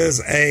 there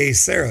is a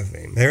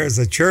seraphim. There is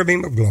a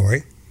cherubim of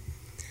glory.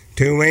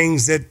 2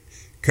 wings that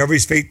cover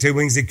his feet, 2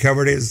 wings that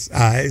covered his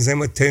eyes, and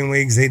with 2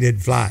 wings he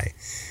did fly.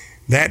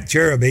 That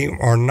cherubim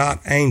are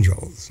not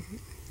angels.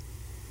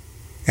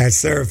 That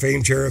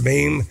seraphim,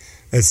 cherubim,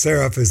 the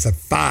seraph is a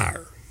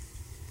fire.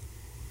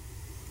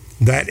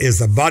 That is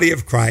the body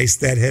of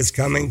Christ that has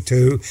come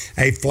into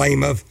a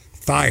flame of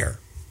fire.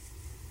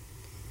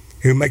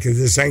 Who maketh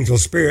his angel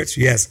spirits,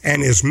 yes,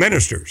 and his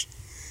ministers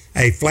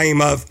a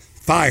flame of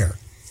fire.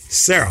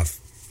 Seraph,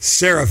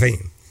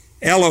 seraphim,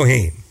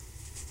 Elohim.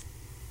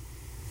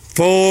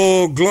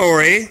 Full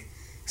glory,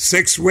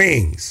 6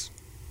 wings.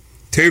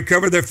 2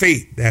 cover their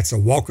feet. That's a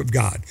walk of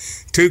God.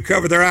 2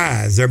 cover their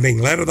eyes. They're being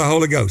led of the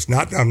Holy Ghost,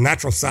 not of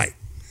natural sight.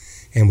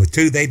 And with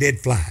 2 they did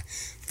fly.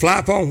 Fly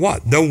upon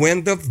what? The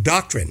wind of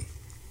doctrine.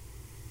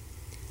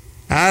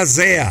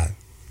 Isaiah,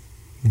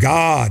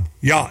 God,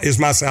 Yah is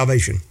my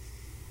salvation.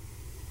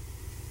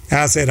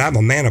 I said, I'm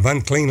a man of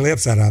unclean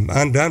lips and I'm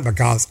undone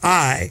because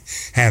I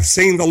have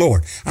seen the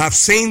Lord. I've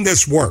seen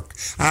this work.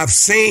 I've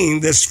seen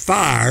this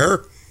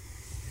fire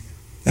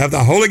of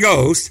the Holy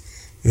Ghost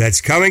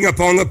that's coming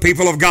upon the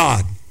people of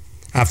God.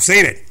 I've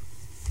seen it.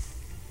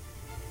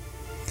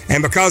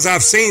 And because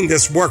I've seen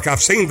this work,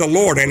 I've seen the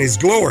Lord and his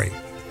glory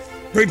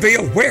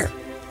revealed where?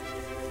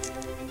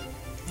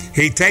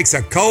 He takes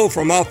a coal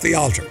from off the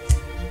altar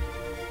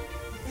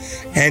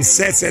and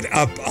sets it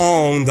up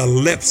on the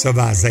lips of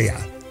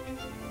Isaiah.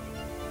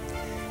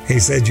 He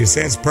said, your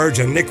sins purge,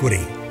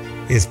 iniquity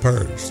is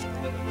purged.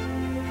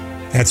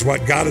 That's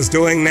what God is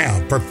doing now,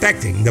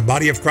 perfecting the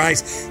body of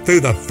Christ through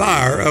the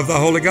fire of the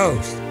Holy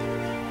Ghost.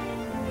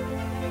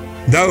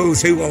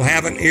 Those who will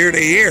have an ear to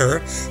hear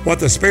what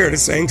the Spirit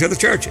is saying to the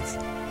churches.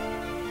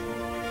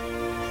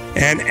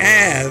 And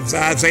as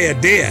Isaiah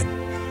did,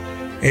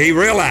 he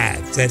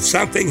realized that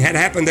something had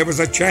happened. There was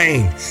a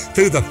change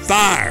through the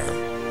fire,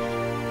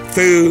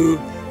 through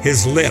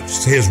his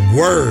lips. His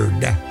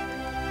word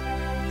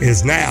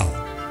is now.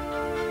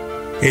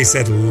 He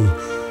said,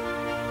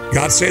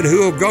 God said, who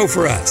will go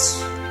for us?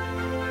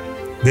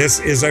 This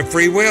is a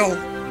free will.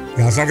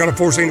 God's not going to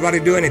force anybody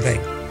to do anything.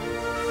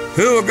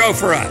 Who will go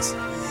for us?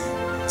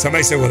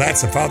 Somebody said, well,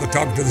 that's the Father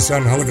talking to the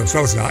Son and the Holy Ghost.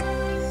 No, it's not.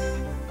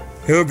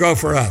 Who will go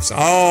for us?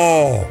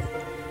 All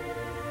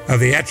of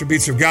the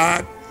attributes of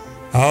God,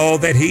 all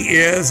that he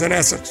is in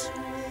essence,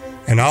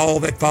 and all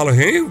that follow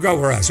him. Who will go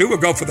for us? Who will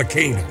go for the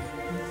kingdom?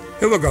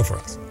 Who will go for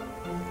us?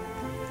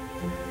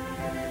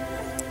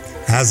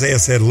 Isaiah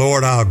said,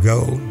 Lord, I'll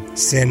go.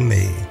 Send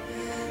me.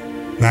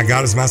 My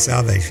God is my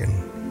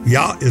salvation.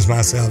 Yah is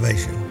my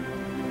salvation.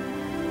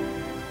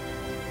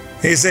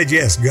 He said,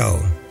 yes,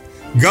 go.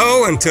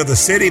 Go until the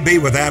city be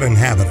without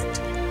inhabitant,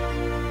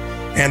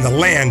 and the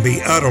land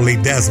be utterly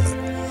desolate.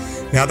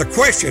 Now the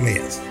question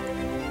is,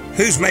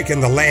 who's making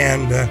the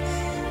land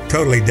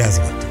totally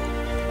desolate?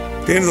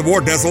 At the end of the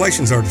war,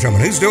 desolations are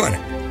determined. Who's doing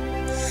it?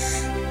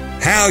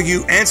 How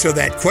you answer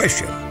that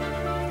question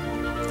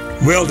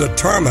will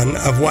determine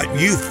of what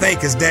you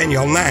think is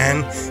Daniel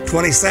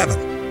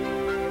 9:27.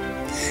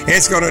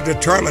 It's going to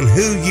determine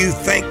who you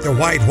think the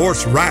white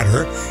horse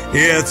rider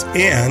is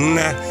in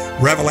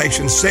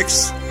Revelation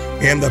 6,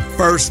 in the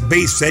first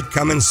beast said,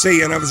 come and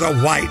see, and it was a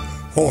white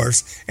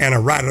horse, and a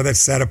rider that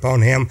sat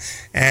upon him,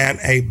 and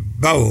a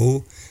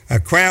bow. A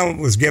crown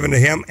was given to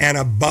him, and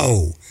a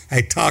bow,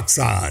 a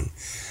toxon,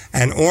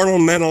 an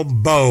ornamental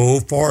bow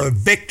for a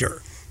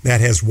victor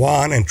that has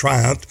won and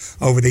triumphed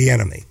over the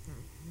enemy.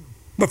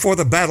 Before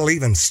the battle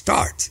even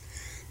starts,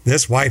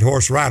 this white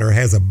horse rider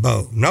has a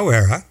bow. No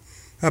arrow,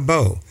 a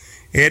bow.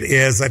 It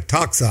is a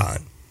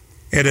toxon.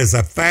 It is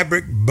a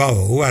fabric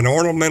bow, an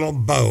ornamental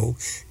bow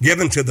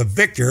given to the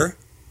victor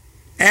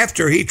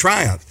after he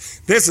triumphs.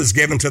 This is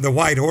given to the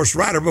white horse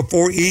rider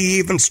before he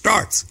even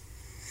starts.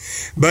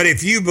 But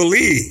if you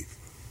believe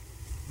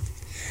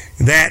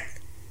that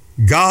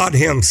God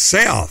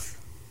himself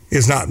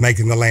is not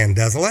making the land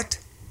desolate,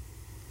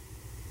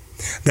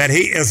 that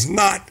he is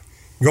not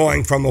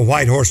going from a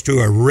white horse to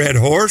a red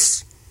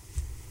horse,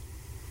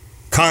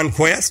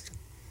 conquest,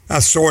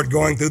 a sword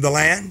going through the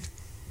land,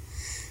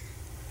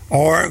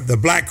 or the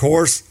black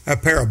horse, a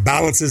pair of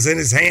balances in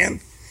his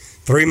hand,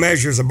 3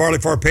 measures of barley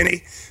for a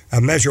penny,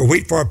 a measure of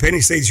wheat for a penny,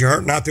 seeds you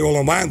hurt, not the oil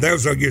and wine.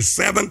 Those are your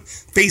 7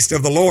 feasts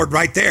of the Lord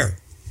right there.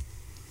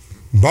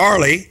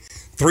 Barley,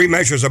 3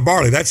 measures of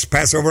barley. That's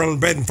Passover on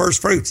bread and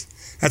first fruits.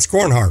 That's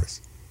corn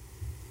harvest.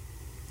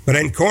 But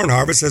in corn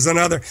harvest is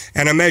another,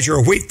 and a measure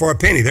of wheat for a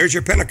penny. There's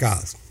your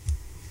Pentecost.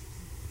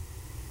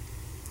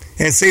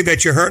 And see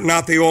that you hurt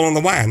not the oil and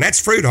the wine. That's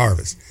fruit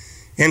harvest.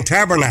 In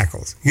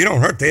tabernacles, you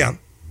don't hurt them.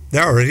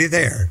 They're already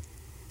there.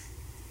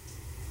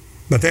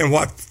 But then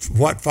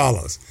what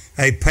follows?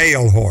 A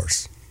pale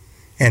horse,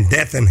 and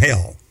death and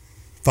hell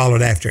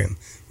followed after him.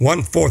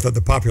 1/4 of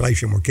the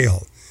population were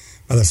killed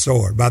by the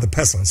sword, by the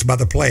pestilence, by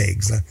the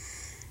plagues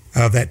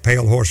of that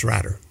pale horse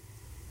rider.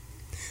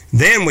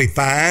 Then we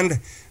find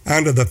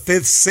under the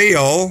 5th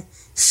seal,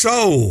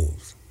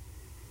 souls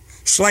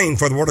slain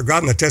for the word of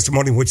God and the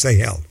testimony which they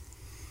held.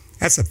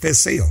 That's the 5th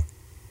seal.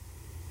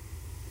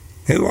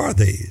 Who are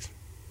these?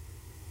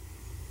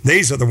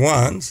 These are the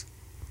ones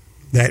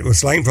that were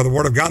slain for the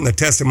word of God and the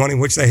testimony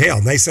which they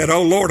held. They said,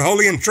 O Lord,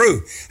 holy and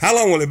true, how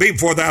long will it be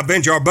before thou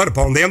avenge our blood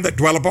upon them that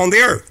dwell upon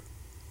the earth?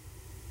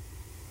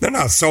 They're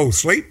not soul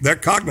asleep. They're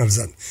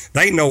cognizant.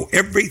 They know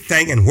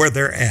everything and where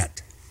they're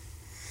at.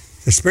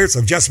 The spirits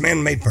of just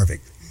men made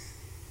perfect.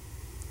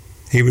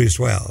 Hebrews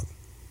 12.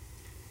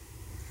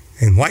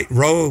 And white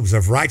robes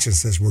of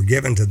righteousness were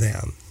given to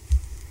them.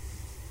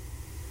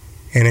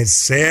 And it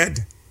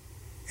said,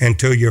 and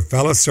to your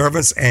fellow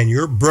servants and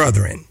your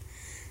brethren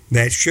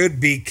that should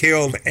be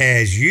killed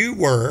as you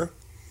were,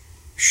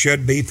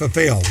 should be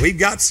fulfilled. We've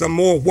got some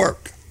more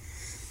work.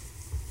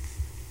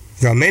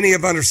 Now many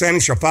of understanding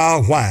shall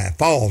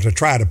fall to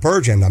try to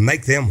purge and to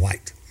make them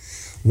white.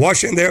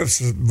 Washing their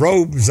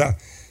robes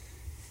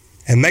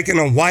and making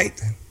them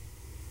white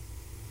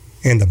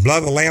in the blood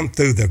of the Lamb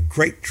through the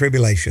great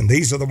tribulation.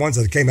 These are the ones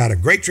that came out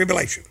of great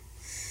tribulation.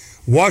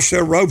 Washed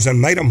their robes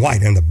and made them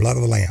white in the blood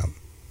of the Lamb.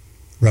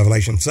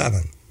 Revelation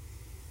 7.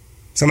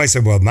 Somebody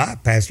said, well, my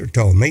pastor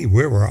told me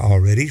we were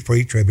already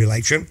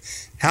pre-tribulation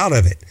out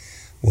of it.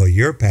 Well,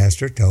 your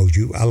pastor told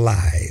you a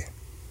lie.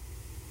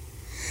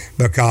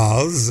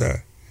 Because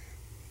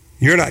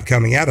you're not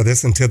coming out of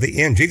this until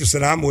the end. Jesus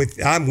said, I'm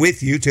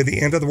with you to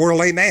the end of the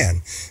world,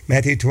 amen.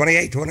 Matthew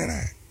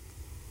 28:29.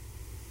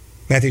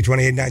 Matthew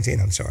 28:19,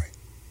 I'm sorry.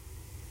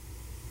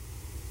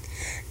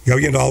 Go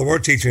into all the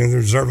world, teaching them to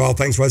observe all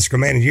things what's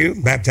commanded you,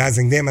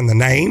 baptizing them in the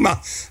name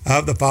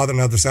of the Father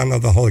and of the Son and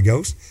of the Holy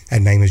Ghost.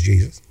 That name is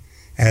Jesus,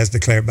 as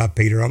declared by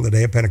Peter on the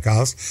day of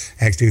Pentecost,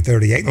 Acts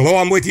 2:38. And lo,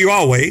 I'm with you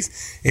always,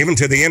 even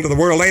to the end of the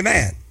world,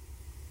 amen.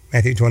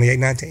 Matthew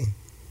 28:19.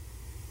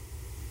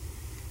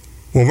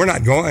 Well, we're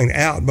not going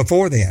out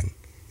before then.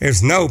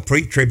 There's no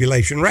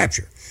pre-tribulation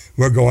rapture.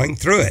 We're going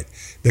through it.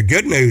 The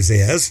good news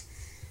is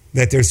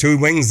that there's 2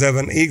 wings of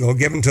an eagle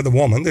given to the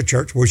woman, the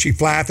church, where she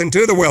flieth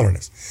into the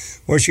wilderness,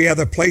 where she hath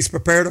a place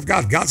prepared of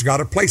God. God's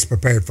got a place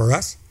prepared for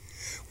us,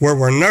 where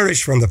we're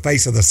nourished from the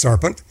face of the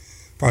serpent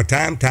for a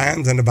time,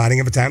 times, and dividing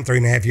of a time,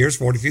 3.5 years,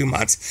 42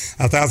 months,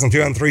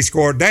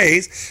 1,260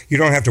 days. You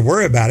don't have to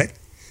worry about it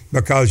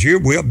because you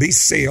will be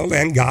sealed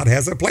and God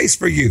has a place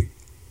for you.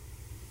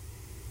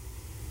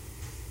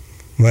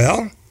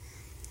 Well,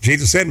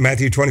 Jesus said in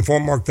Matthew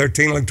 24, Mark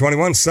 13, Luke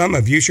 21, some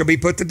of you shall be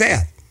put to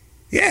death.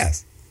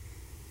 Yes.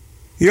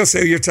 You'll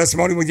seal your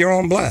testimony with your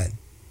own blood.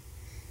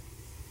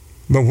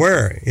 But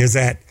where is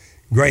that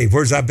grave?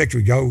 Where's that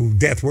victory? Go,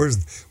 death.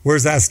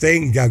 Where's that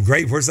sting? Go,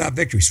 grave. Where's that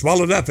victory?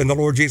 Swallowed up in the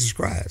Lord Jesus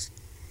Christ.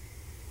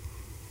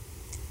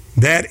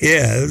 That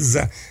is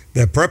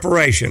the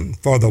preparation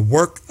for the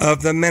work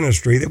of the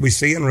ministry that we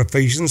see in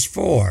Ephesians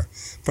 4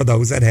 for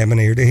those that have an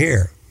ear to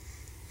hear.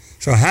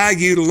 So how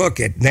you look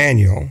at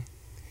Daniel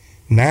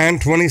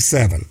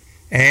 9:27,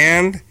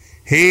 and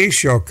he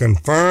shall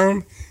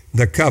confirm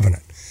the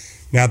covenant.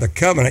 Now the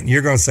covenant,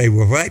 you're going to say,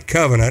 well, that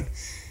covenant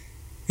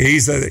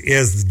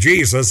is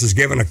Jesus is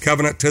giving a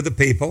covenant to the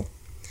people,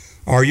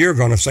 or you're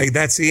going to say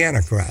that's the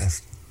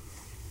Antichrist.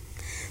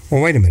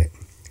 Well, wait a minute.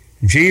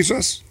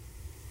 Jesus,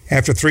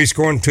 after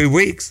 62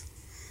 weeks,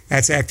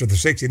 that's after the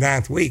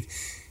 69th week,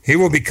 he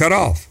will be cut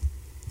off,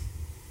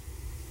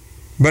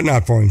 but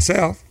not for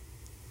himself.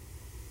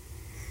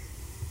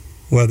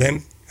 Well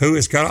then, Who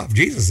is cut off?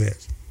 Jesus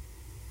is,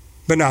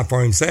 but not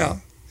for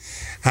himself.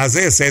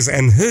 Isaiah says,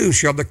 and who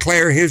shall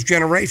declare his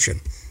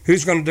generation?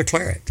 Who's going to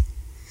declare it?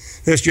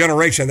 This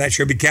generation that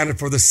shall be counted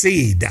for the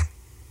seed.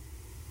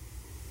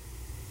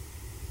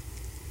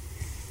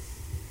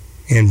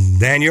 In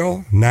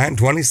Daniel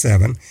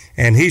 9:27,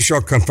 and he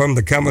shall confirm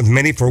the coming of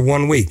many for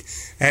 1 week.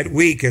 That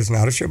week is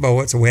not a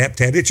Shabbat, it's a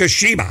Webtet, it's a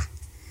Shema.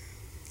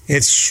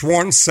 It's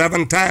sworn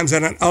 7 times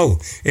in an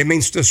oath. It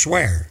means to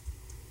swear.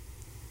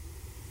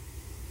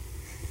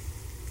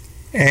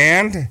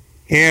 And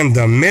in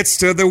the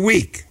midst of the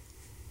week.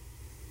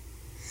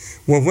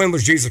 Well, when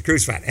was Jesus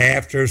crucified?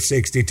 After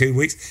 62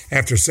 weeks?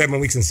 After 7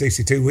 weeks and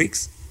 62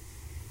 weeks?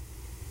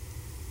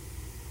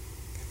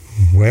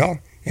 Well,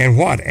 and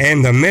what?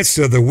 In the midst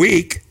of the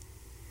week,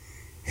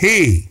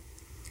 the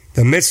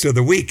midst of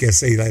the week is,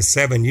 see, that's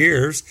 7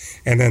 years,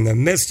 and then the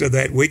midst of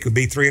that week would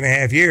be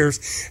 3.5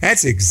 years.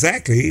 That's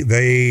exactly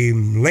the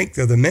length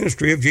of the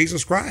ministry of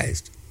Jesus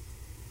Christ.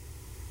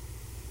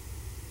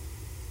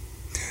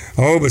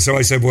 Oh, but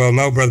somebody said, well,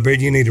 no, Brother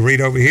Beard, you need to read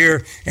over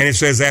here. And it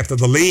says, after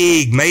the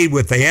league made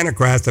with the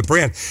Antichrist, the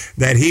prince,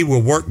 that he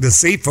will work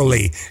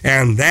deceitfully.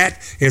 And that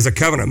is a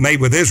covenant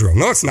made with Israel.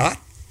 No, it's not.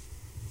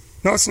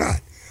 No, it's not.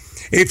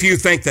 If you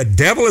think the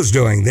devil is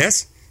doing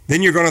this,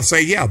 then you're going to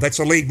say, yeah, that's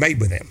a league made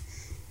with him.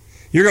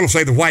 You're going to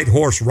say the white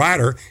horse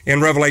rider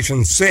in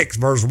Revelation 6,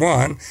 verse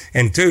 1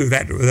 and 2,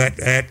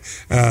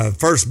 that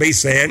first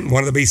beast said,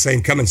 one of the beasts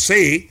saying, come and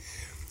see.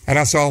 And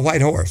I saw a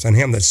white horse, and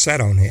him that sat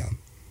on him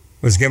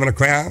was given a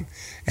crown,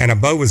 and a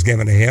bow was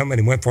given to him, and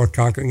he went forth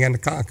conquering and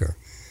to conquer.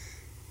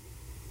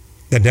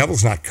 The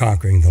devil's not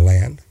conquering the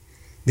land.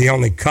 The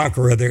only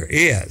conqueror there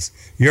is.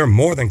 You're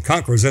more than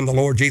conquerors in the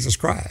Lord Jesus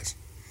Christ.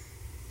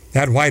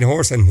 That white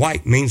horse, and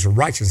white means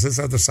righteousness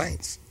of the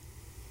saints.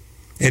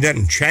 It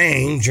doesn't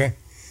change,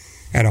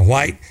 and a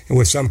white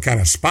with some kind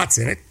of spots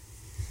in it.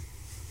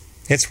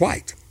 It's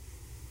white.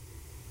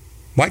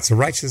 White's the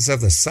righteousness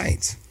of the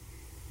saints.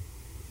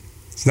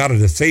 It's not a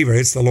deceiver.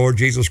 It's the Lord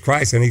Jesus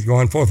Christ, and he's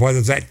going forth. What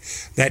is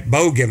that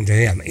bow given to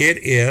him? It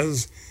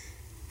is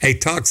a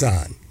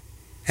toxon,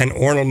 an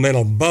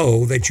ornamental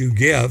bow that you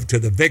give to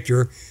the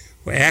victor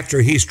after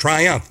he's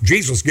triumphed.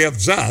 Jesus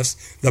gives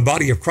us, the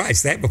body of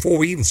Christ, that before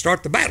we even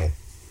start the battle.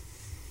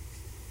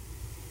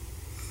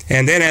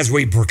 And then as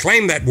we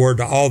proclaim that word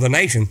to all the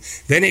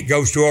nations, then it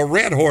goes to a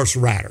red horse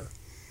rider.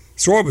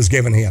 Sword was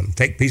given him,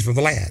 take peace from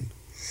the land.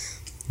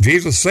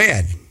 Jesus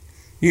said,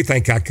 you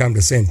think I come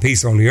to send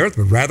peace on the earth,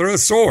 but rather a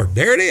sword.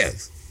 There it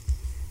is.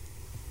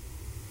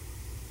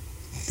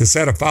 To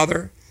set a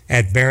father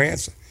at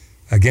variance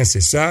against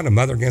his son, a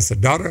mother against a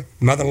daughter,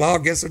 mother-in-law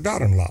against a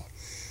daughter-in-law.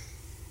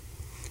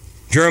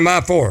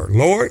 Jeremiah 4,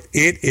 Lord,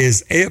 it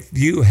is if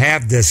you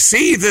have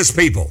deceived this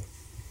people,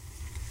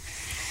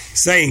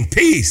 saying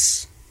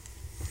peace,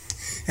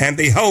 and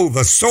behold,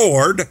 the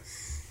sword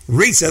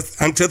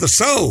reacheth unto the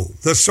soul.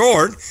 The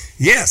sword,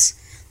 yes,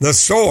 the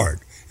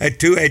sword. A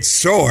two-edged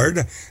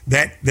sword,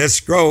 that this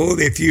scroll,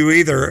 if you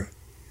either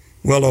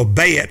will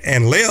obey it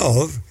and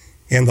live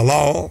in the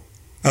law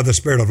of the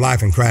Spirit of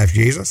life in Christ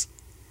Jesus,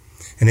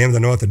 and him that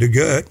knoweth to do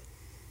good,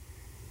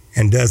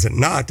 and does it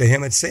not, to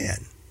him it's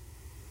sin.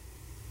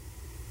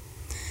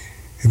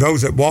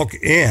 Those that walk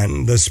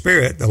in the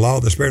Spirit, the law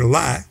of the Spirit of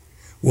life,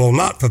 will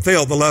not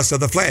fulfill the lust of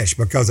the flesh,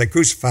 because they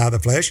crucify the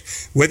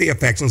flesh with the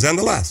affections and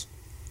the lust.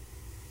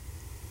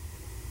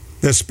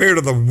 The spirit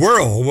of the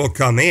world will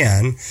come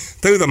in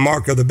through the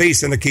mark of the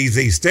beast and the keys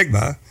of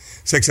stigma,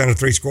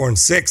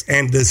 666,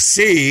 and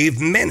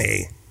deceive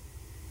many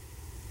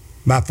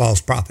by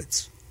false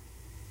prophets.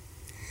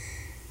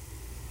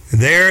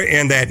 There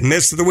in that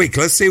midst of the week,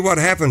 let's see what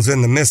happens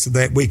in the midst of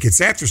that week. It's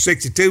after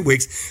 62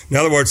 weeks. In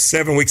other words,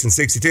 7 weeks and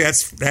 62.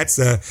 That's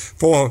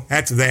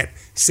after that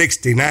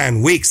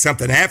 69 weeks.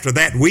 Something after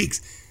that week,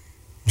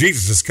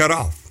 Jesus is cut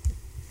off.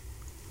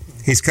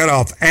 He's cut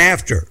off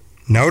after.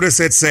 Notice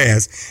it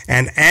says,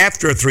 and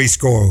after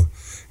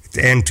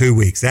 62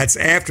 weeks. That's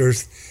after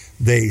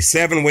the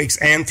 7 weeks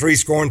and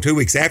 62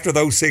 weeks. After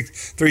those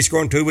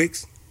 62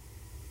 weeks,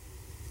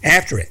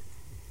 after it,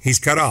 he's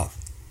cut off.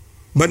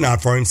 But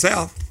not for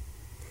himself.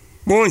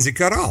 When is he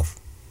cut off?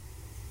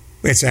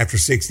 It's after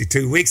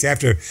 62 weeks.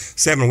 After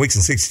 7 weeks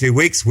and 62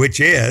 weeks, which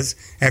is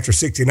after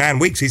 69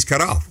 weeks, he's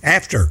cut off.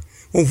 After.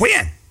 Well,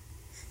 when?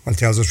 Well, it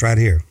tells us right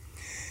here.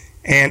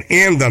 And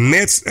in the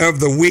midst of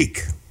the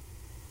week,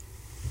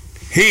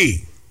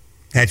 he,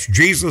 that's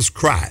Jesus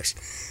Christ,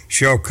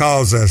 shall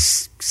cause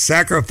us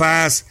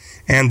sacrifice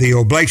and the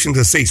oblation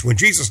to cease. When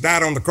Jesus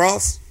died on the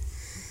cross,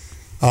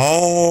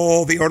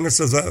 all the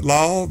ordinances of the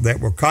law that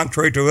were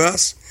contrary to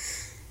us,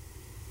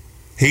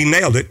 he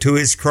nailed it to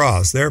his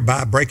cross,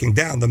 thereby breaking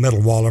down the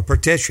middle wall of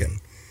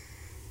partition.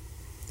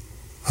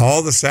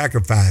 All the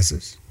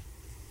sacrifices.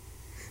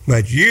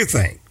 But you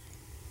think,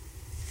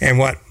 and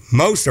what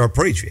most are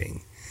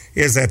preaching,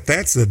 is that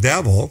that's the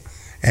devil,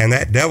 and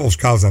that devil's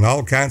causing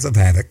all kinds of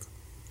havoc.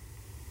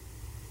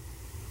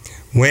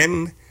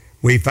 When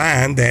we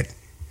find that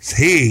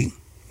he,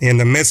 in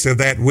the midst of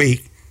that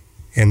week,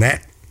 in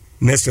that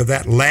midst of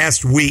that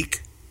last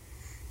week,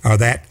 or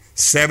that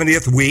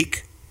 70th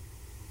week,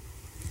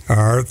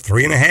 or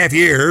 3.5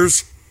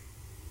 years,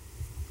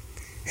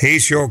 he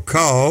shall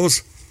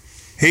cause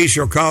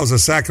a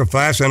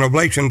sacrifice and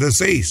oblation to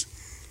cease.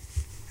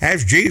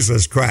 As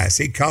Jesus Christ,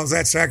 he caused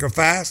that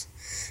sacrifice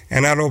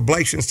and that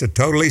oblations to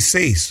totally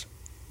cease.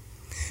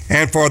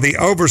 And for the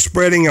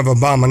overspreading of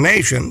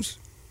abominations,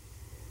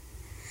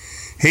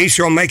 he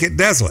shall make it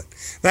desolate.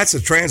 That's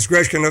a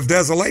transgression of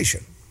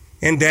desolation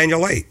in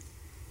Daniel 8.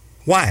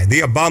 Why?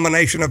 The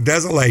abomination of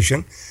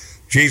desolation,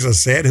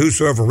 Jesus said,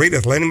 whosoever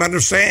readeth, let him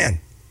understand.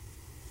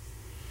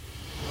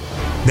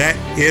 That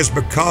is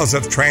because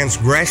of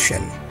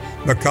transgression,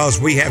 because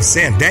we have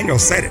sinned. Daniel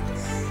said it.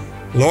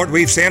 Lord,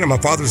 we've sinned, and my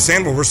father's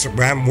sin will worse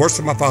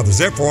than my father's.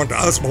 Therefore, unto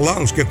us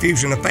belongs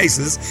confusion of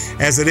faces,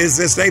 as it is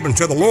this day, but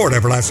unto the Lord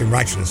everlasting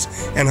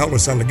righteousness and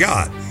holiness unto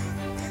God.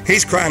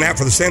 He's crying out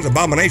for the sins of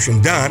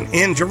abomination done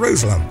in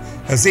Jerusalem.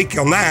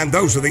 Ezekiel 9,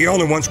 those are the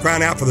only ones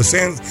crying out for the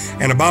sins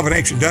and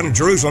abomination done in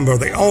Jerusalem. They're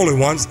the only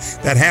ones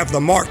that have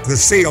the mark, the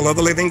seal of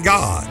the living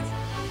God.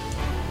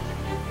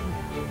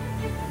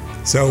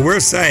 So we're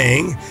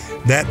saying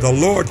that the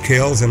Lord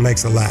kills and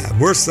makes alive.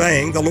 We're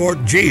saying the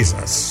Lord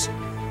Jesus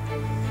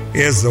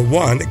is the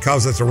one that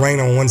causes it to rain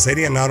on one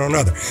city and not on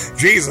another.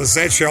 Jesus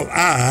said, shall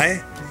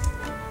I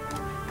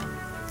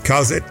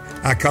cause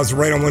the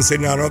rain on one city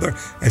and not on another?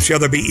 And shall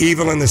there be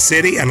evil in the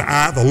city, and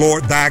I, the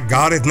Lord thy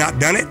God, have not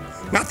done it?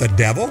 Not the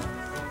devil.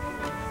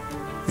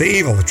 The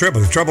evil, the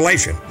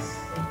tribulation.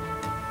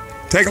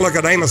 Take a look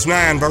at Amos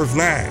 9, verse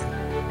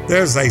 9.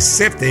 There's a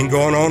sifting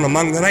going on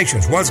among the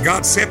nations. What's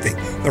God sifting?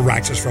 The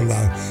righteous from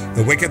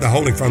the wicked, the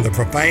holy from the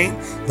profane,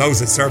 those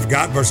that serve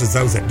God versus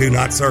those that do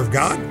not serve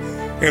God.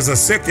 There's a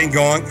sifting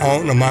going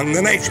on among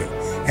the nation.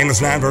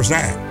 Amos 9, verse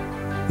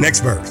 9. Next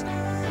verse.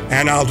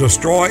 And I'll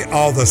destroy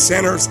all the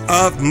sinners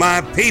of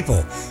my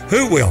people.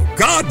 Who will?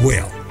 God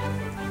will.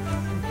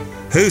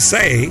 Who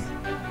say,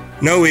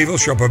 no evil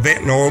shall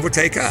prevent nor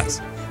overtake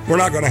us. We're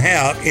not going to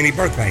have any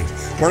birth pains.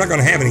 We're not going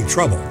to have any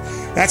trouble.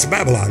 That's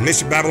Babylon.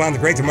 Mystery Babylon, the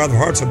great, the mother of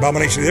harlots,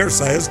 abomination of the earth,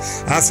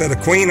 says, I said,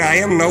 a queen, I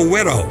am no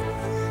widow.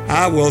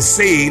 I will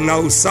see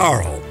no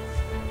sorrow.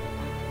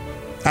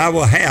 I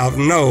will have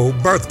no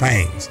birth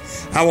pains.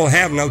 I will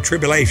have no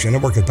tribulation.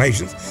 It worketh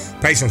patience.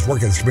 Patience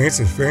worketh experience.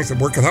 Experience it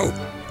worketh hope.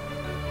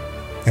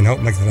 And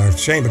hope maketh not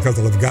ashamed, because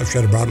the love of God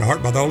shed abroad in the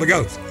heart by the Holy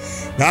Ghost.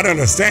 Not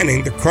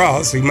understanding the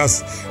cross, he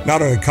must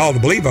not only call to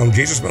believe on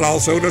Jesus, but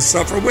also to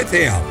suffer with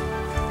him.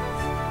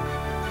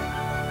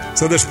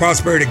 So this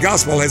prosperity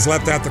gospel has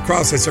left out the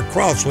cross. It's a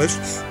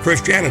crossless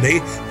Christianity,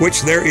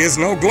 which there is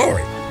no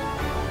glory.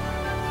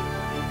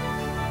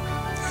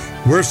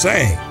 We're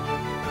saying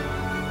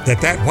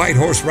that white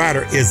horse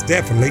rider is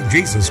definitely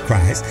Jesus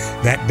Christ,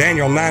 that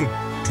Daniel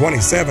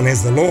 9:27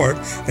 is the Lord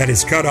that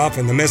is cut off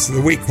in the midst of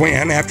the week.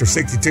 When? After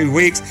 62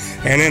 weeks,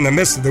 and in the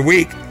midst of the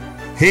week,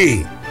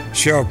 he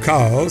shall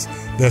cause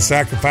the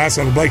sacrifice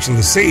and oblation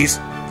to cease,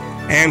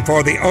 and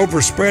for the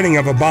overspreading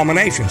of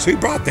abominations. Who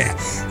brought that?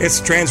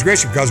 It's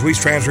transgression, because we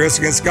transgress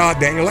against God,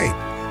 Daniel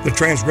 8, the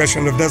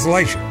transgression of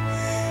desolation.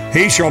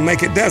 He shall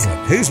make it desolate.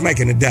 Who's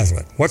making it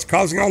desolate? What's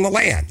causing it on the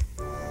land?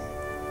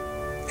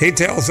 He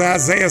tells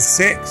Isaiah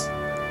 6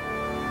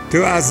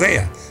 to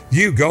Isaiah,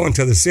 you go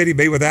into the city,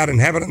 be without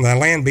inhabitant, and the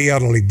land be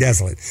utterly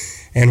desolate.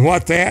 And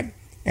what that?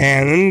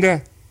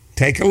 And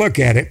take a look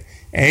at it.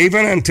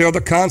 Even until the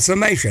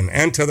consummation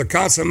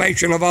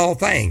of all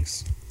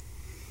things,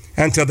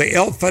 until the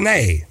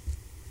Elphaneh,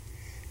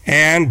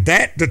 and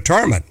that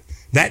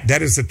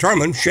is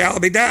determined shall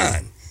be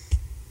done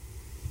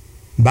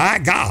by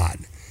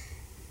God,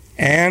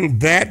 and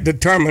that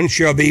determined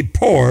shall be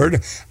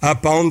poured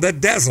upon the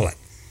desolate,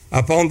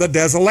 upon the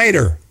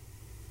desolator.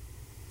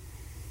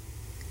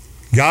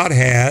 God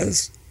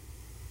has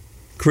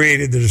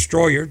created the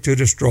destroyer to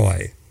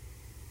destroy.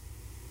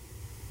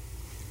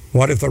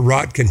 What if the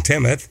rod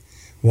contemneth?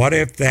 What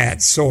if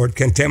that sword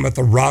contemneth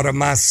the rod of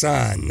my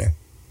son?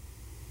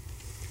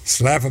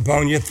 Slap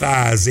upon your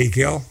thigh,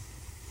 Ezekiel.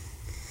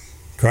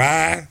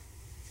 Cry,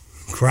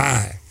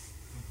 cry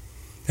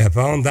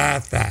upon thy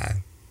thigh.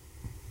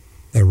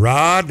 The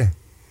rod,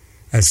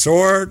 a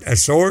sword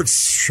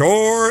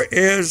sure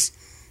is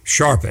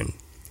sharpened.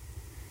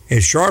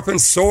 It's sharpened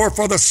sore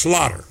for the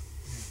slaughter.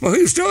 Well,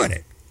 who's doing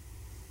it?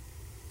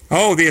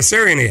 Oh, the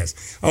Assyrian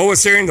is. Oh,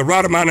 Assyrian, the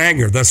rod of mine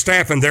anger, the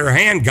staff in their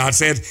hand, God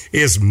said,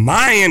 is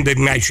my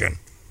indignation.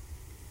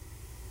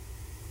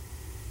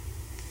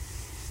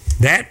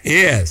 That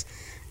is.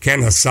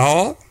 Can a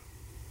Saul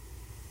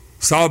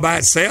by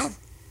itself?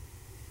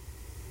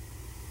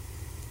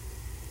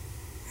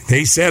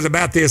 He says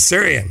about the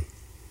Assyrian,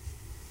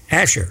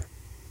 Asher,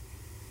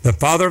 the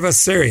father of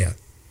Assyria,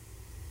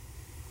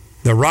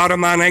 the rod of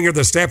mine anger,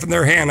 the staff in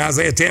their hand,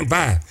 Isaiah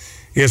 10:5.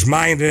 Is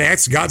my indignation.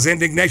 That's God's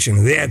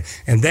indignation.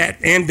 And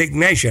that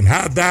indignation,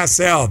 hide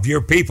thyself, your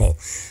people,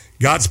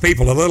 God's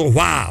people, a little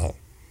while.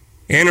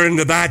 Enter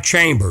into thy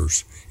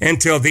chambers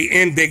until the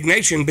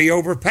indignation be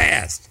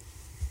overpassed.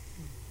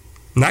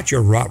 Not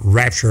your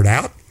raptured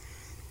out.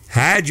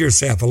 Hide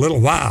yourself a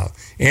little while.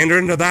 Enter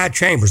into thy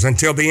chambers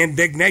until the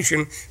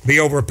indignation be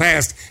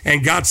overpast.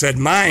 And God said,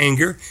 my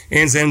anger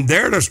ends in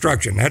their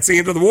destruction. That's the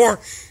end of the war.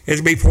 It's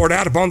to be poured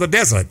out upon the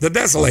desolate, the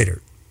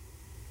desolator.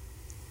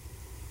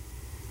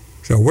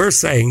 So we're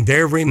saying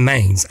there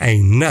remains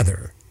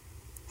another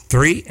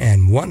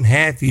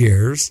 3.5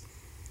 years,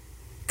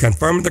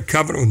 confirming the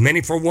covenant with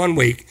many for 1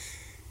 week.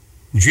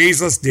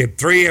 Jesus did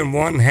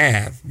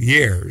 3.5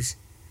 years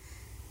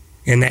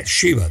in that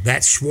Sheba,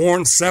 that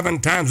sworn 7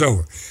 times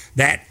over,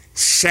 that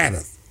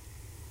Sabbath.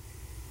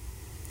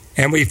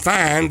 And we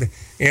find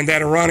in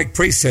that Aaronic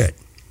priesthood,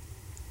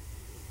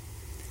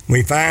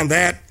 we find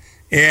that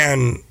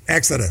in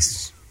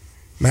Exodus.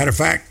 Matter of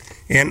fact,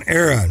 in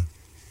Aaron,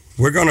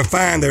 we're going to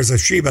find there's a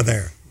Sheba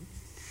there.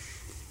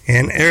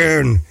 And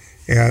Aaron,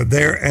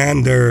 there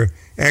under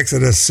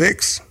Exodus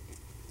 6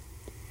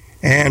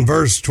 and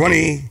verse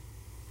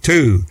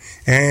 22,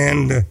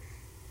 and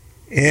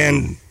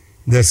in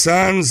the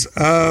sons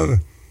of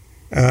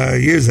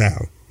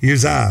Uzziel,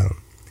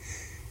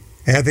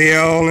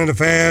 Ethiel and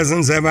Eliphaz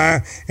and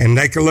Zebai, and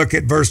take a look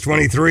at verse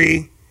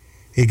 23.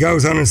 He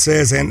goes on and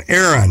says, and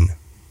Aaron,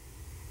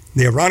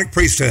 the Aaronic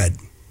priesthood,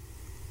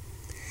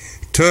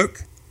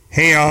 took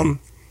him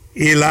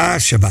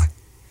Elisheba.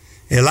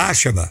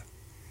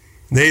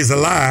 There's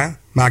Eli,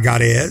 my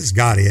God is.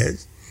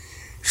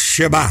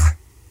 Sheba.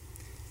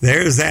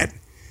 There's that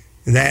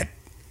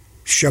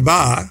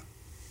Sheba,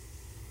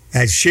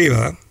 that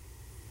Sheba,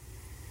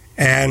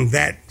 and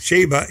that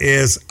Sheba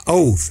is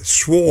oath,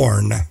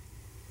 sworn.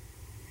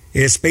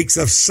 It speaks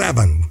of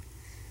 7,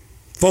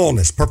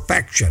 fullness,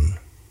 perfection.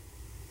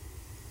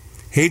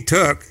 He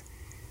took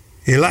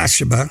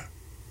Elisheba,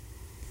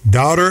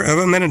 daughter of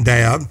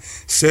Amminadab,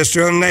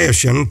 sister of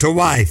Nahshon, to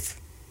wife.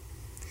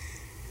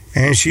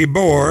 And she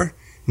bore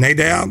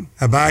Nadab,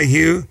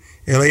 Abihu,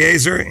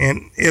 Eleazar,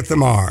 and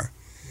Ithamar,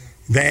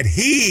 that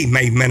he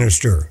may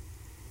minister.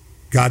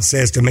 God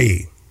says to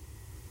me,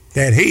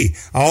 that he,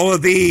 all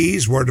of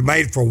these were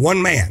made for one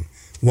man,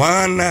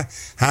 one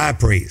high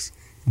priest.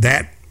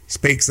 That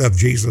speaks of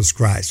Jesus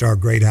Christ, our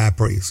great high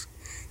priest,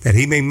 that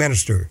he may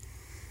minister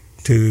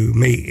to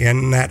me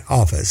in that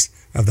office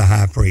of the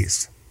high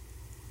priest,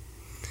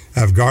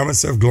 of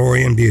garments of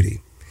glory and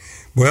beauty.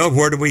 Well,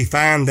 where do we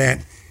find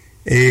that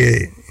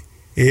Elisheba?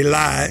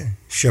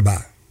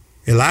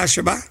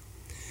 Elisheba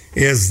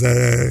is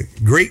the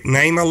Greek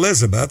name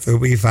Elizabeth that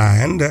we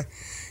find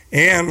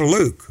in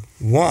Luke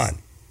 1.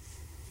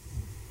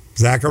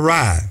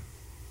 Zechariah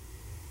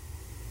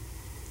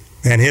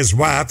and his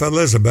wife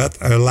Elizabeth,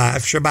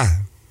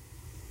 Elisheba.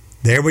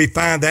 There we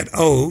find that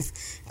oath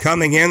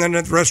coming in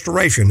the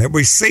restoration that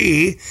we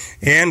see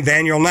in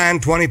Daniel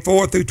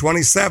 9:24 through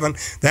 27.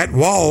 That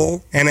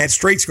wall and that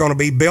street's going to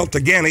be built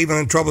again, even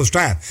in troublous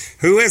time.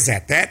 Who is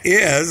that? That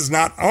is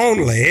not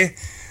only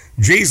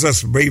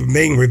Jesus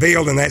being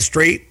revealed in that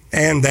street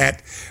and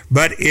that,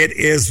 but it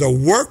is the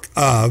work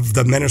of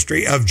the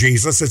ministry of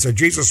Jesus. It's a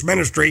Jesus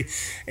ministry,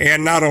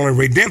 and not only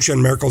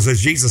redemption miracles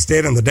as Jesus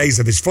did in the days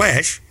of his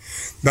flesh,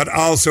 but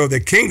also the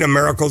kingdom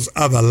miracles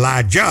of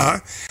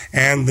Elijah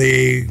and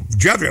the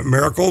judgment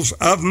miracles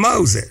of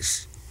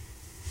Moses.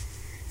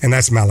 And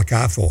that's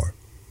Malachi 4.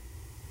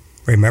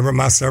 Remember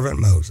my servant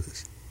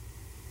Moses.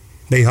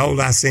 Behold,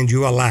 I send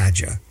you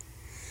Elijah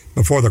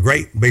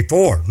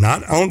before,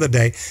 not on the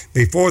day,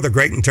 before the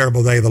great and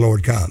terrible day of the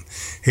Lord come.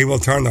 He will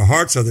turn the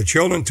hearts of the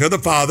children to the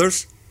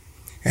fathers,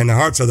 and the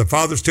hearts of the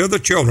fathers to the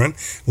children,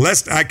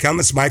 lest I come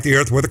and smite the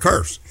earth with a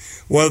curse.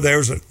 Well,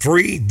 there's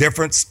 3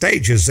 different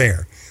stages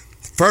there.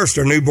 First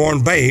are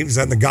newborn babes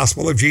and the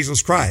gospel of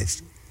Jesus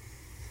Christ.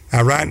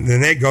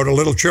 Then they go to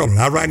little children.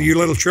 I write to you,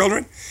 little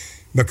children,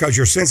 because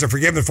your sins are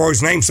forgiven for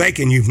his name's sake,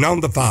 and you've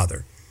known the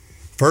Father.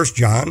 1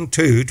 John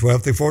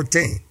 2:12 through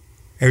 14.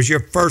 There's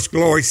your first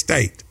glory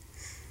state,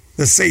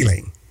 the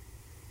sealing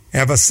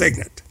of a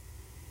signet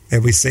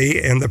that we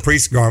see in the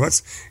priest's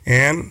garments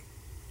and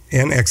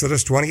in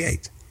Exodus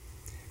 28.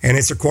 And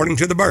it's according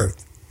to the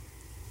birth.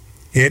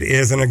 It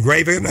is an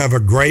engraving of a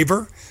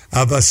graver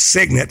of a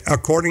signet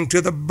according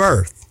to the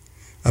birth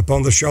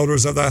upon the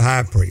shoulders of the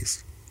high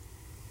priest.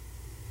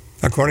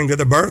 According to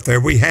the birth,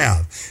 there we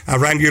have, I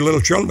write to you, little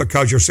children,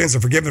 because your sins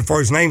are forgiven for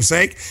his name's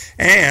sake,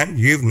 and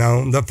you've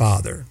known the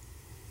Father.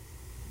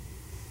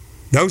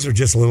 Those are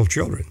just little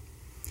children.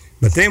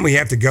 But then we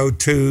have to go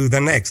to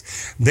the next.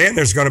 Then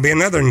there's going to be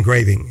another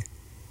engraving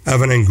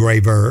of an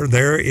engraver.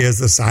 There is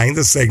the sign,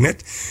 the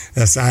signet,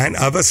 the sign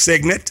of a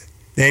signet,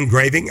 the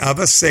engraving of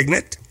a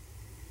signet.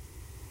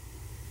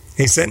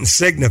 He said and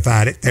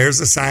signified it. There's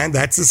the sign,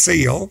 that's the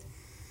seal.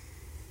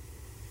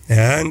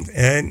 And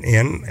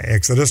in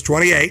Exodus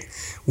 28,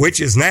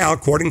 which is now,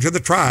 according to the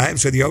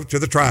tribes, to the oath to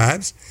the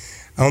tribes,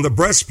 on the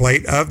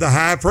breastplate of the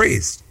high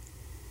priest.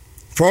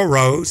 4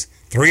 rows,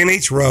 3 in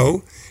each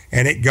row,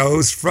 and it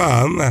goes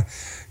from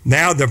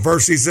now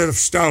diversity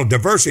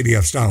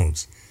of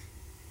stones.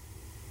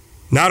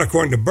 Not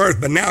according to birth,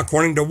 but now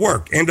according to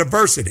work and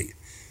diversity.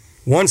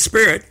 One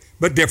Spirit,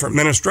 but different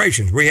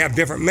ministrations. We have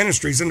different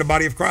ministries in the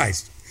body of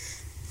Christ.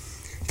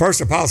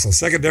 First apostles,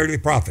 secondarily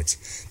prophets,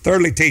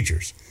 thirdly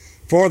teachers,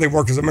 for the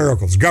workers of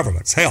miracles,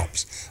 governments,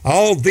 helps.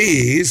 All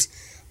these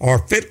are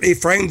fitly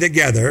framed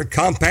together,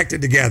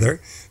 compacted together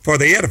for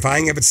the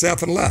edifying of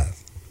itself in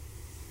love.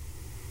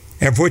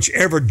 And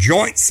whichever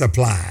joint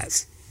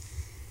supplies,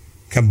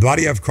 the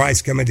body of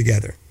Christ coming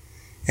together.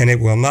 And it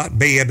will not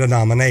be a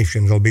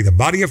denomination. It will be the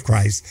body of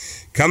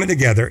Christ coming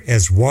together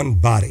as one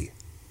body.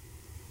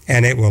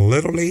 And it will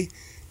literally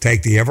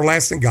take the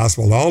everlasting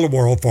gospel to all the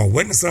world for a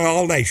witness in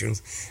all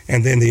nations,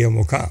 and then the end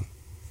will come.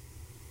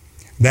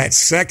 That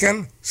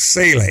second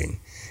sealing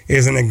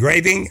is an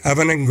engraving of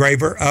an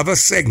engraver of a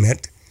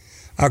signet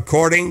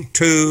according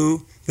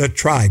to the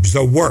tribes,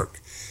 the work.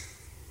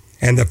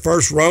 And the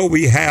first row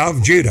we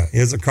have Judah,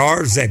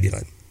 Issachar,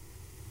 Zebulun.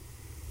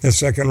 The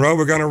second row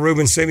we're going to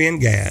Reuben, Simeon,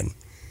 Gad.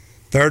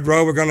 Third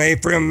row we're going to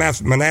Ephraim,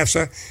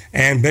 Manasseh,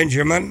 and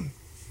Benjamin.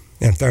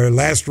 And third,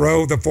 last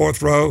row, the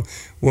fourth row,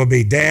 will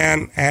be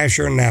Dan,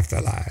 Asher,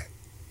 Naphtali.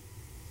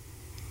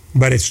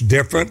 But it's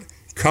different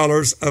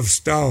colors of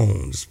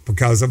stones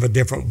because of the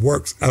different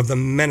works of the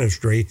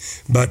ministry,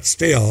 but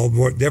still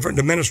different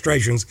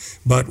administrations,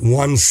 but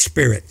one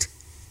spirit.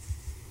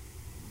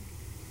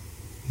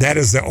 That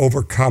is the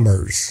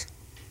overcomers.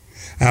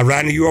 I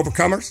write to you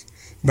overcomers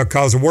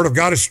because the word of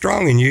God is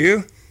strong in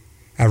you.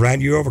 I write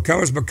to you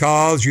overcomers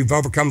because you've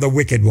overcome the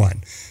wicked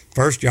one.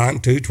 1 John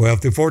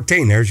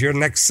 2:12-14. There's your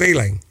next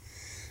sealing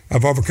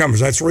of overcomers.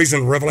 That's the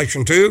reason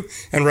Revelation 2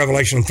 and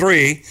Revelation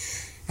 3,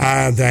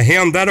 the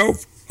him that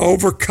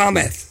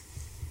overcometh.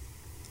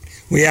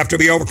 We have to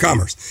be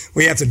overcomers.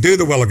 We have to do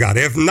the will of God.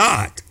 If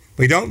not,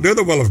 we don't do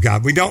the will of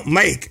God. We don't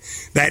make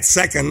that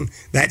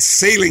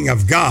sealing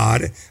of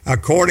God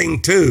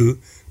according to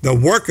the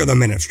work of the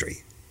ministry.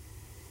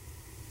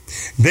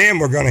 Then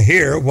we're going to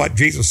hear what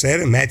Jesus said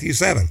in Matthew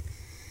 7.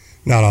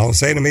 Not all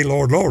say to me,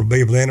 Lord, Lord, will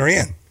be able to enter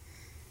in.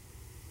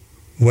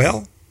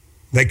 Well,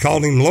 they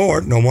called him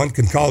Lord. No one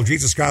can call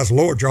Jesus Christ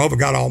Lord, Jehovah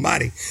God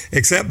Almighty,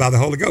 except by the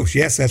Holy Ghost.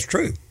 Yes, that's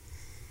true.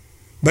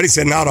 But he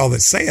said not all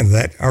that say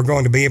that are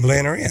going to be able to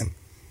enter in.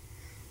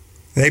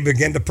 They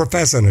begin to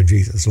profess unto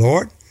Jesus,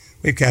 Lord,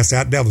 we've cast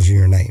out devils in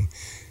your name.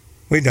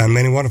 We've done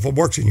many wonderful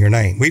works in your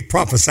name. We've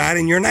prophesied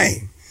in your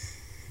name.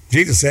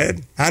 Jesus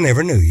said, I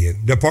never knew you.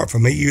 Depart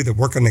from me, you that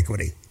work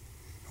iniquity.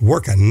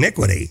 Work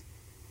iniquity?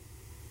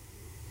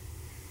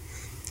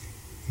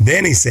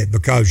 Then he said,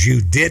 because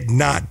you did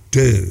not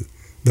do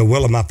the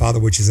will of my Father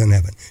which is in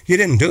heaven. You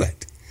didn't do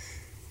it.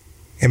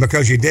 And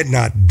because you did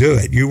not do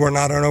it, you were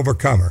not an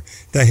overcomer.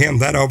 The him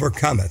that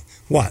overcometh.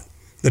 What?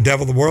 The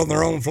devil, the world, and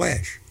their own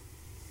flesh.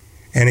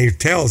 And he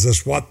tells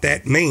us what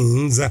that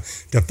means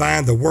to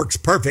find the works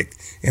perfect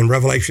in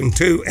Revelation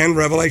 2 and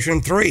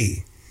Revelation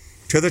 3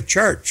 to the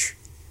church,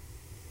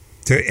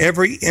 to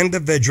every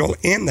individual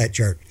in that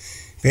church.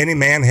 If any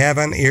man have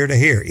an ear to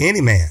hear,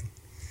 any man,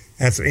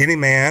 that's any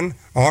man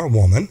or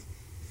woman,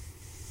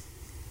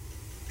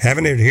 have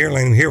an ear to hear,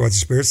 let him hear what the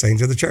Spirit's saying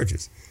to the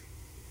churches.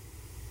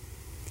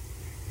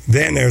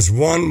 Then there's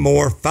one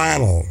more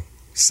final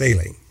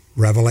sealing,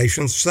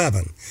 Revelation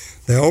 7.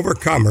 The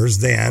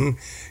overcomers then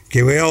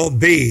will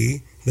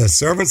be the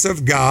servants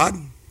of God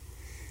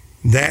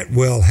that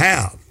will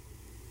have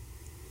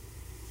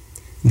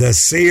the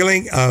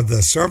sealing of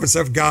the servants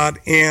of God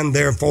in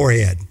their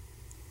forehead.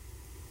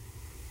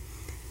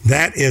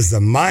 That is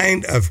the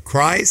mind of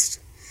Christ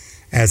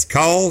as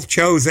called,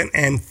 chosen,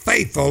 and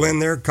faithful in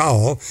their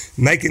call,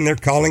 making their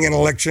calling and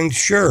election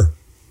sure.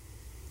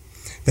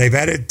 They've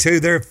added to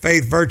their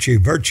faith virtue,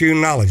 virtue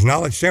knowledge,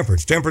 knowledge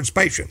temperance, temperance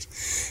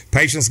patience,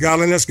 patience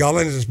godliness,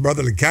 godliness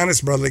brotherly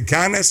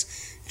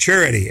kindness,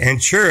 charity. And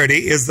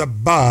charity is the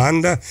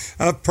bond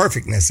of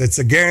perfectness. It's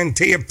a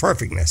guarantee of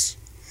perfectness,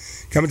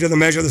 coming to the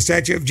measure of the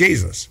stature of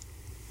Jesus.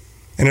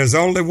 And there's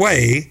only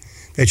way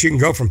that you can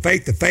go from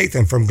faith to faith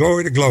and from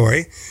glory to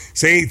glory.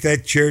 See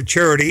that your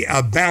charity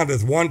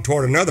aboundeth one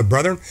toward another,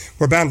 brethren.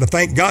 We're bound to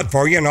thank God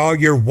for you and all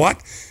your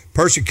what?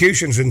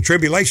 Persecutions and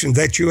tribulations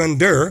that you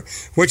endure,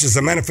 which is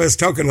a manifest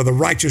token of the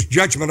righteous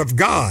judgment of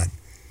God.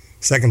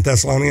 2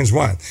 Thessalonians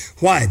 1.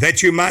 Why?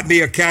 That you might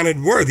be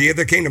accounted worthy of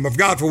the kingdom of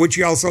God, for which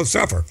you also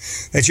suffer.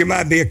 That you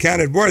might be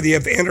accounted worthy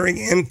of entering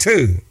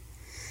into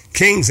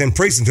kings and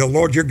priests until the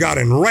Lord your God,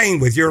 and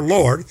reign with your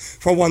Lord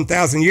for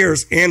 1,000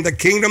 years in the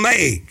kingdom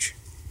age.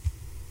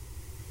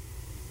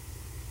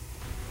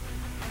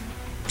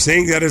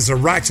 Seeing that is a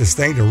righteous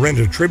thing to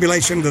render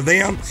tribulation to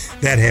them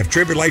that have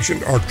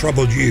tribulation or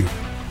troubled you.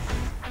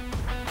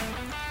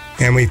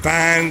 And we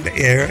find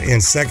here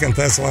in 2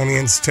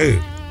 Thessalonians 2,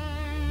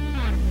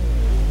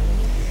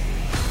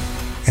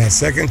 that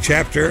second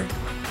chapter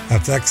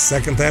of 2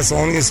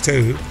 Thessalonians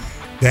 2,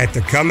 that the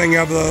coming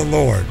of the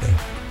Lord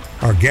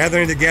are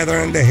gathering together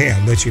unto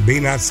him, that you be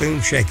not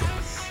soon shaken,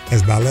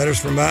 as by letters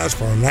from us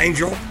for an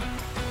angel.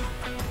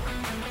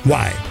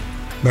 Why?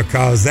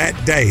 Because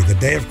that day, the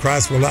day of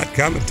Christ, will not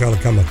come until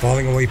it come a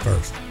falling away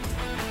first.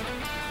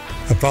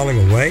 A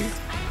falling away,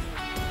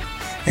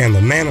 and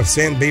the man of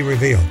sin be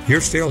revealed. You're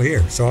still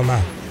here, so am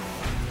I.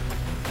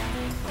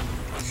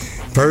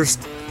 1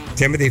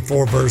 Timothy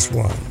 4, verse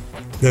 1.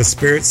 The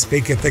Spirit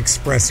speaketh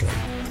expressly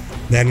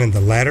that in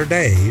the latter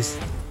days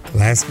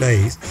last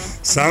days,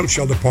 some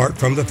shall depart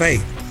from the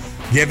faith,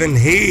 giving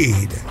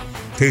heed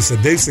to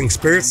seducing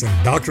spirits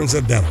and doctrines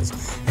of devils.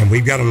 And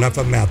we've got enough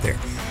of them out there.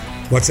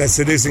 What's that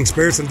seducing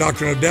spirits and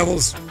doctrine of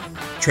devils?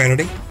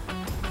 Trinity.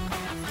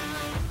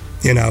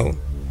 You know,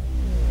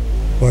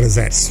 what is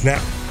that?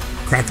 Snap,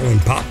 crackle,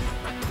 and pop.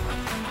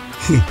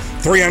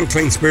 3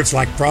 unclean spirits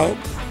like frog.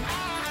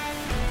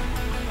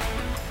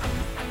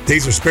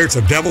 These are spirits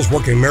of devils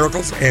working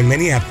miracles, and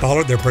many have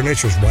followed their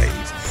pernicious ways.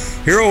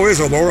 Hear, O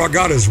Israel, the Lord our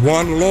God is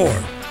one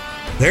Lord.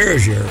 There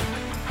is your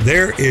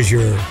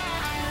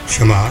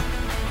Shema.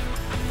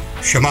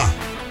 Shema.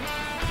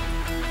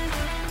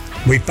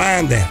 We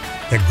find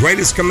that the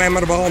greatest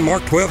commandment of all,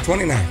 Mark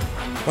 12:29.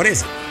 What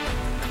is it?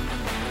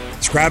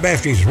 Scribe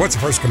asked Jesus, what's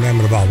the first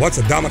commandment of all? What's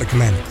the dominant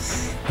commandment?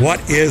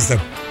 What is the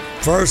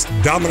first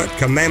dominant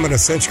commandment,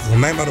 essential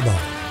commandment of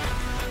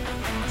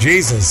all?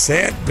 Jesus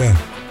said,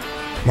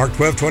 Mark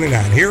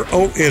 12:29, Hear,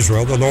 O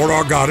Israel, the Lord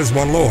our God is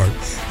one Lord,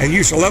 and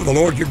you shall love the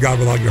Lord your God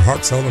with all your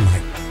heart, soul, and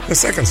might. The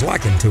second's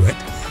likened to it.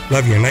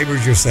 Love your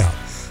neighbors yourself.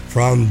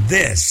 From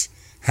this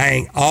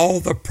hang all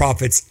the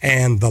prophets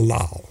and the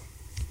law.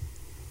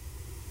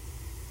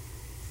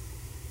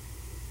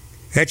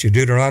 That's your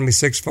Deuteronomy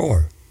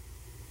 6:4.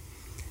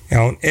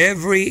 On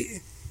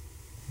every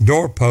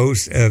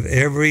doorpost of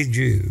every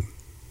Jew,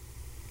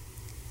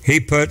 he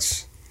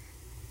puts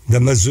the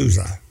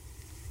mezuzah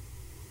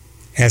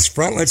as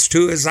frontlets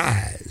to his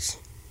eyes.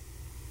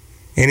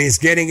 And he's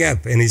getting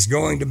up and he's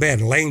going to bed,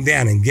 laying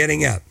down and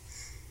getting up.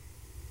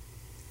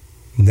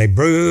 They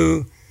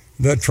blew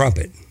the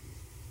trumpet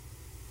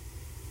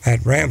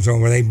at Ram's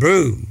Horn, where they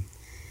blew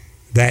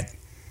that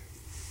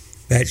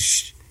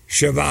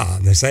Shiva,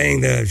 they're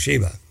saying the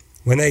Shiva.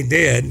 When they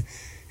did,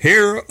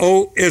 Hear,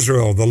 O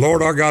Israel, the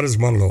Lord our God is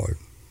one Lord.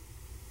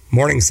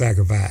 Morning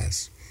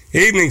sacrifice,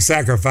 evening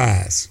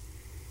sacrifice,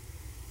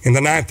 in the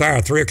 9th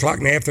hour, 3 o'clock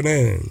in the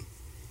afternoon.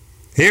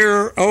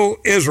 Hear, O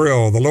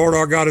Israel, the Lord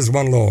our God is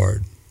one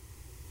Lord.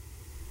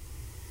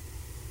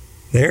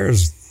 There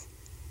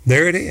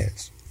it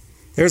is.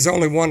 There's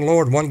only one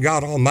Lord, one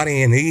God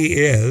Almighty, and He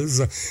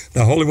is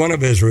the Holy One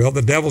of Israel.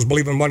 The devils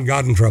believe in one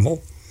God and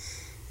tremble.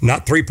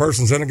 Not 3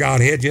 persons in a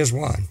Godhead, just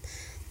one.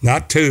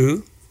 Not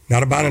 2,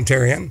 not a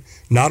binitarian,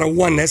 not a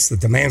oneness, that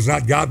the man's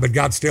not God, but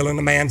God's still in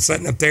the man,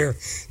 sitting up there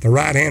at the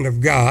right hand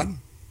of God.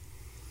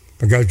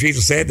 Because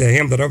Jesus said to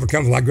him that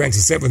overcomes, like grants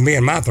to sit with me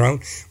in my throne.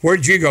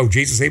 Where'd you go,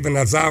 Jesus? Even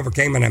as I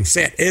overcame and am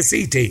set,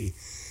 S-E-T,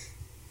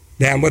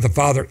 down with the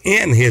Father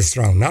in His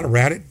throne. Not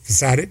around it,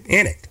 beside it,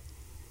 in it.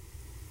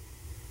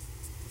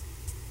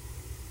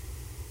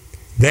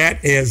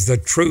 That is the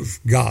truth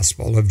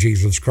gospel of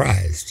Jesus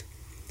Christ.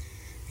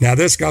 Now,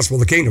 this gospel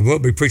of the kingdom will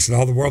be preached in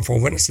all the world for a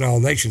witness in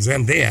all nations,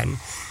 and then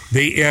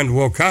the end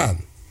will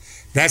come.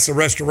 That's the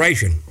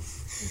restoration.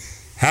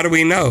 How do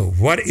we know?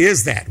 What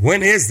is that?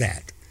 When is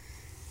that?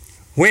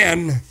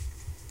 When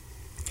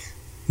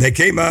they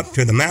came up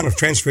to the Mount of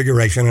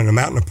Transfiguration and a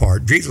mountain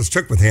apart, Jesus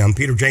took with him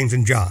Peter, James,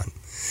 and John.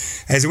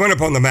 As he went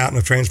up on the mountain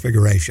of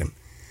Transfiguration,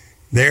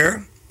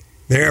 there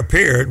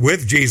appeared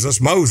with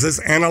Jesus Moses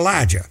and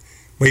Elijah.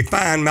 We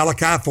find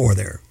Malachi 4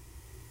 there.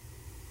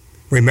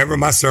 Remember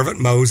my servant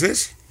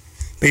Moses?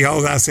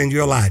 Behold, I send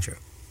you Elijah.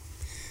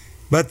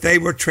 But they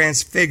were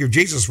transfigured.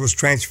 Jesus was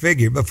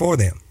transfigured before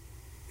them.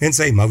 Didn't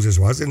say Moses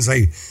was. Didn't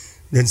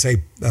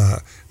say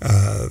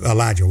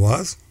Elijah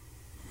was.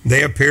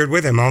 They appeared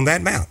with him on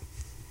that mount.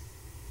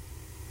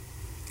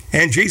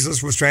 And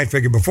Jesus was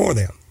transfigured before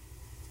them.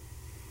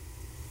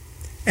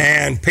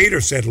 And Peter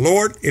said,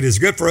 Lord, it is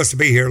good for us to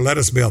be here. Let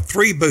us build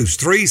 3 booths,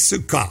 3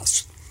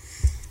 sukkahs,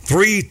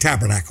 3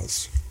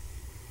 tabernacles.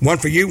 One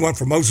for you, one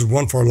for Moses,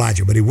 one for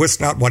Elijah. But he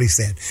wist not what he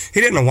said.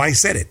 He didn't know why he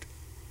said it.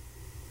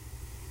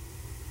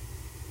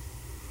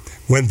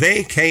 When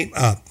they came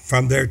up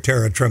from their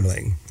terror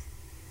trembling,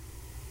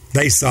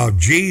 they saw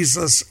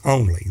Jesus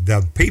only.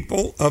 The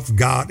people of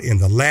God in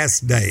the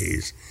last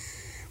days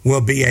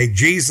will be a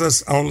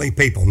Jesus-only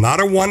people.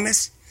 Not a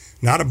oneness,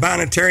 not a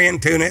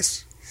binitarian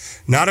two-ness,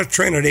 not a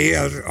trinity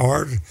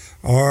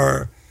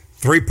or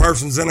 3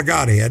 persons in a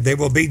Godhead. They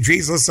will be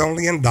Jesus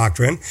only in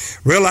doctrine,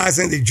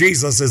 realizing that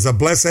Jesus is a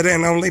blessed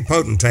and only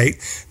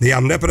potentate, the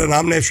omnipotent,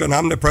 omniscient,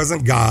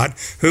 omnipresent God,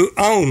 who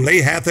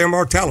only hath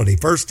immortality.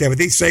 1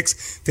 Timothy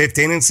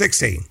 6:15 and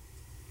 16.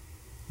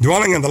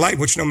 Dwelling in the light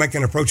which no man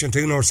can approach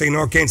unto, nor see,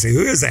 nor can see.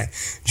 Who is that?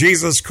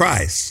 Jesus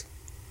Christ.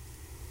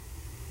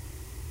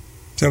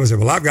 Someone said,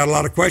 well, I've got a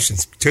lot of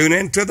questions. Tune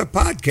in to the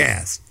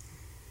podcast.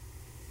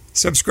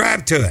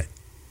 Subscribe to it.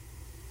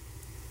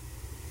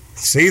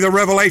 See the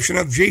revelation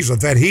of Jesus,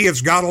 that He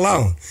is God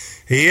alone.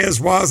 He is,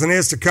 was, and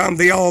is to come,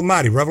 the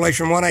Almighty.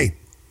 Revelation 1:8.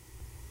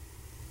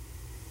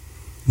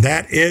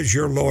 That is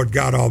your Lord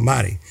God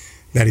Almighty.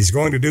 That He's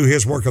going to do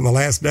His work in the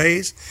last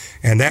days,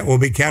 and that will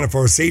be counted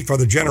for a seed for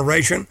the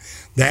generation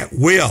that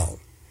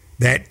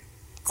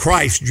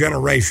Christ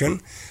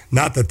generation,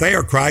 not that they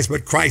are Christ,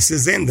 but Christ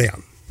is in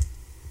them.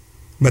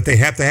 But they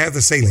have to have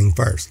the sealing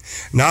first.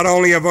 Not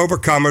only of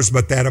overcomers,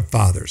 but that of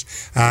fathers.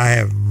 I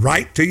have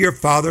right to your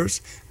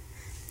fathers.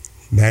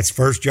 That's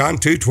 1 John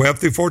 2:12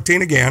 through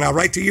 14 again. I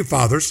write to you,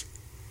 fathers,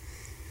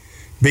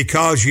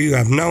 because you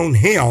have known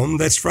him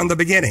that's from the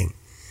beginning.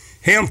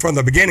 Him from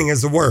the beginning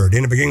is the Word.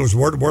 In the beginning was the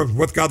Word was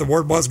with God, the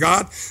Word was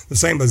God. The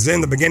same as in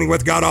the beginning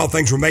with God, all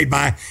things were made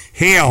by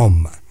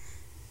him.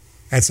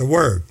 That's the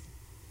Word.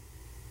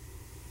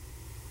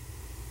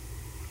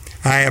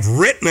 I have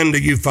written unto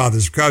you,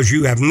 fathers, because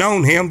you have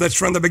known him that's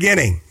from the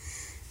beginning.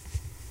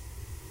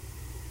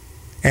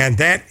 And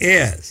that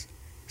is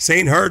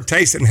seen, heard,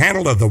 tasted, and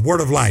handled of the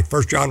word of life.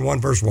 1 John 1,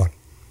 verse 1.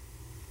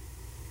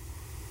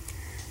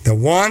 The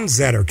ones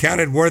that are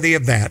counted worthy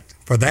of that,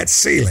 for that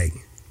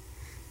sealing,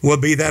 will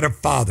be that of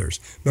fathers,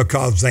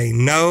 because they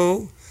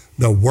know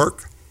the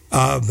work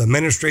of the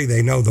ministry.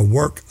 They know the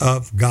work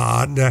of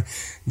God,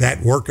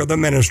 that work of the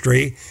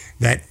ministry,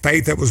 that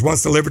faith that was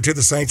once delivered to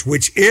the saints,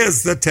 which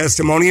is the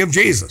testimony of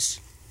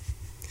Jesus.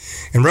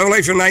 In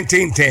Revelation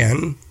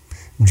 19:10,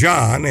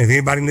 John, if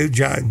anybody knew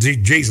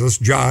Jesus,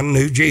 John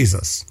knew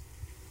Jesus,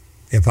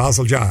 the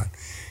Apostle John.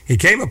 He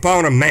came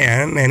upon a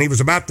man, and he was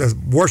about to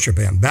worship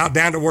him, bowed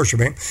down to worship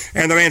him,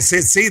 and the man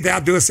said, "See, thou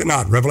doest it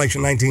not."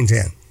 Revelation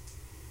 19:10.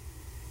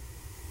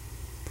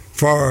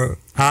 For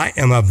I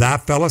am of thy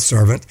fellow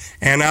servant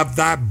and of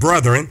thy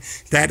brethren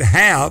that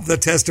have the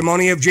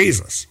testimony of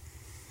Jesus.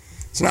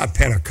 It's not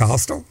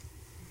Pentecostal.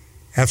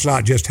 That's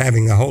not just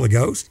having the Holy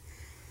Ghost.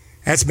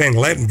 That's being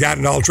led and guided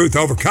in all truth,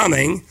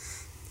 overcoming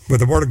with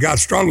the Word of God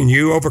strong in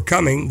you,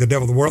 overcoming the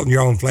devil of the world in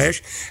your own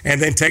flesh,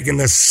 and then taking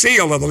the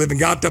seal of the living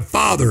God to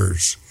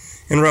fathers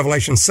in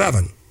Revelation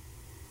 7,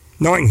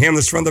 knowing him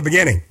that's from the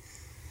beginning.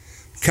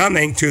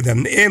 Coming to the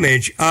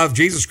image of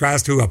Jesus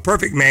Christ, to a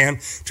perfect man,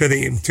 to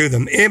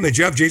the image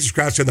of Jesus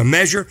Christ, to the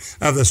measure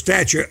of the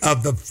stature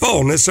of the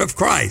fullness of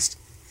Christ,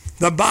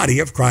 the body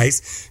of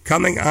Christ,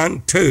 coming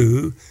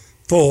unto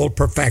full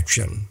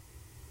perfection.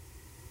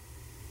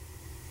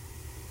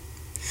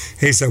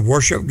 He said,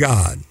 worship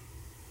God.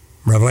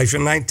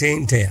 Revelation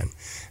 19:10.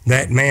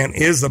 That man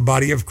is the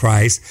body of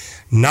Christ,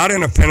 not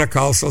in a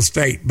Pentecostal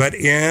state, but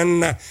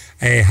in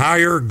a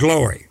higher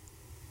glory.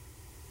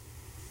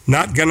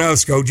 Not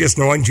gnosko, just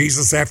knowing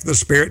Jesus after the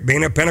Spirit,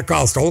 being a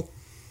Pentecostal,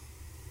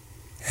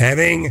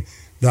 having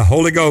the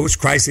Holy Ghost,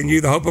 Christ in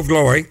you, the hope of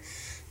glory,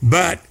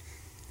 but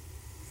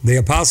the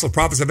apostles,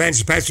 prophets,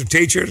 evangelists, pastors,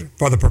 teachers,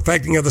 for the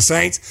perfecting of the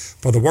saints,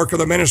 for the work of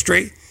the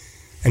ministry,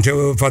 and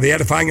for the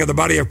edifying of the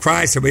body of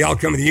Christ, that we all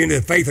come to the unity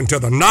of faith and to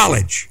the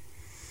knowledge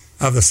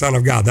of the Son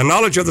of God. The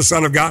knowledge of the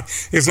Son of God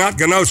is not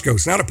gnosko.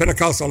 It's not a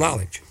Pentecostal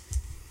knowledge.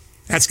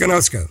 That's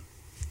gnosko.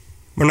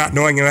 We're not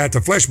knowing him after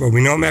the flesh, but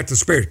we know him after the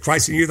Spirit.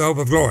 Christ in you, the hope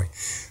of glory.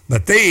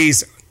 But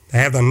these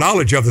have the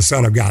knowledge of the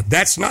Son of God.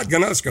 That's not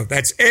gnosko.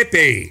 That's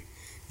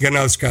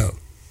epi-gnosko.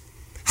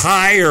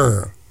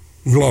 Higher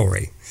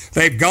glory.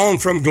 They've gone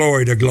from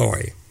glory to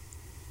glory,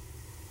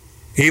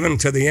 even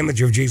to the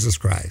image of Jesus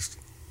Christ.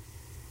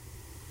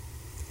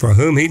 For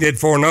whom he did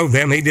foreknow,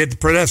 them he did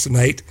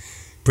predestinate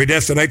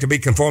to be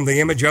conformed to the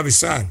image of his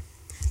Son.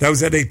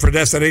 Those that he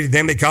predestinated,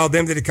 them he called,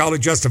 them that he called, he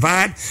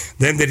justified.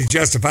 Them that he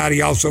justified,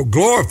 he also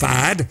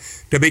glorified,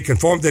 to be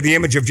conformed to the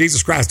image of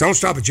Jesus Christ. Don't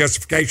stop at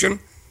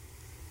justification.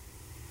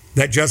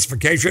 That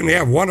justification,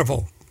 yeah,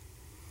 wonderful.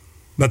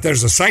 But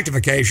there's a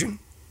sanctification.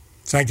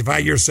 Sanctify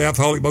yourself,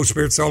 holy, both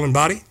spirit, soul, and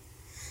body,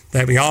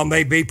 that we all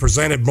may be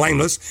presented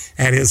blameless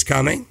at his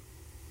coming.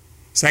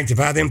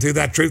 Sanctify them through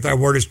that truth. Thy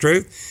word is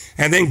truth.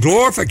 And then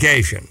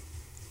glorification.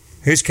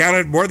 Who's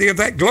counted worthy of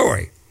that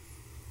glory?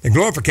 The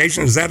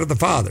glorification is that of the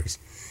fathers.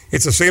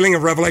 It's a sealing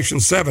of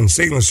Revelation 7,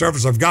 sealing the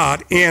service of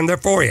God in their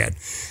forehead.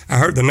 I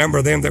heard the number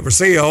of them that were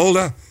sealed,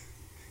 and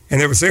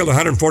they were sealed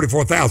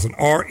 144,000,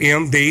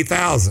 RMD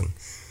 1,000.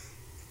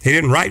 He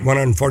didn't write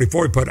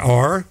 144, he put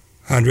R,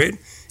 100,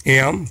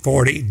 M,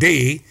 40,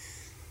 D,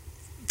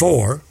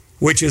 4,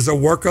 which is the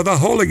work of the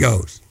Holy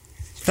Ghost.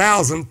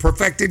 1,000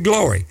 perfected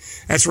glory.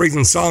 That's the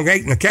reason Song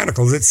 8 in the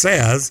Canticles, it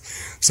says,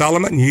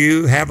 Solomon,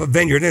 you have a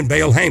vineyard in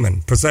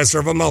Baal-Hamon, possessor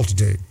of a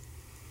multitude.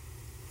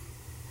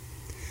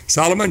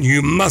 Solomon,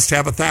 you must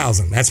have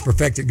 1,000. That's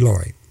perfected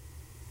glory.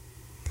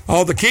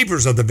 All the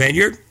keepers of the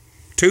vineyard,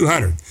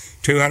 200.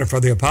 200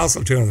 for the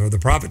apostle, 200 for the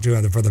prophet,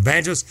 200 for the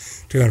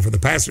evangelist, 200 for the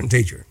pastor and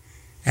teacher.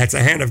 That's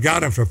the hand of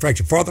God and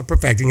perfection, for the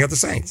perfecting of the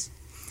saints.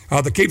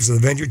 All the keepers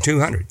of the vineyard,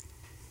 200.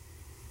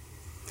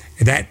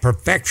 And that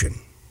perfection,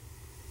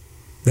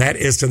 that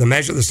is to the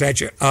measure of the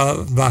stature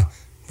of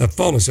the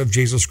fullness of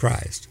Jesus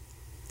Christ.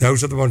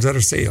 Those are the ones that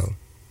are sealed.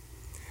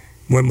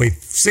 When we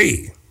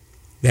see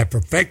that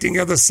perfecting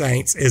of the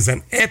saints is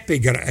an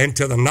epigenosko, and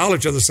to the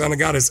knowledge of the Son of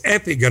God is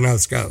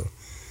epigenosko.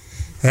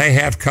 They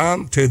have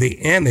come to the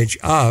image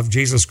of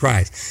Jesus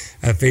Christ.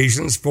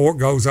 Ephesians 4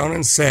 goes on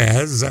and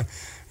says,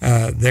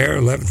 there,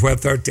 11, 12,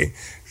 13,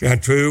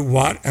 unto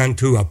what?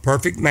 Unto a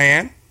perfect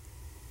man,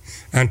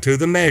 unto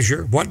the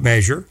measure. What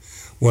measure?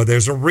 Well,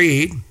 there's a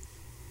reed,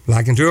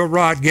 like unto a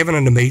rod given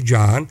unto me,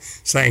 John,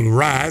 saying,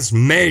 rise,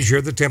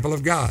 measure the temple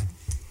of God,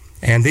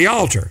 and the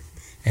altar,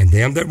 and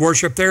them that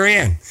worship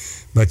therein.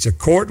 But the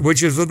court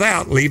which is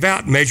without, leave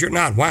out, measure it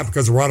not. Why?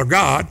 Because the rod of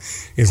God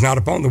is not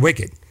upon the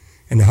wicked.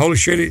 And the holy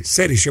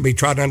city shall be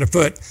trodden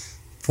underfoot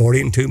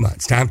 40 and 2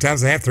 months. Times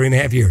and a half,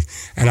 3.5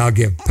 years. And I'll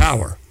give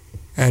power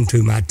and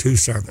to my two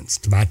servants,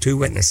 to my two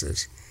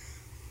witnesses.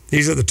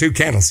 These are the two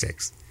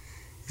candlesticks.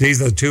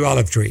 These are the two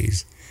olive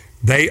trees.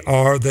 They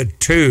are the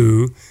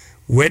two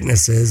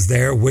witnesses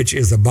there, which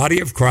is the body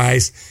of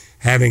Christ,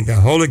 having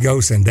the Holy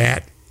Ghost, and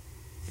that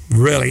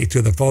really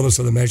to the fullness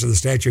of the measure of the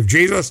stature of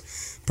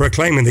Jesus,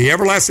 proclaiming the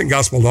everlasting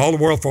gospel to all the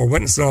world for a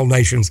witness to all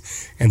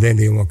nations, and then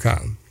he will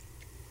come.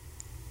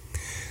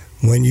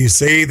 When you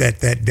see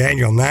that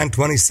Daniel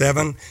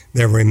 9:27,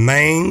 there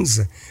remains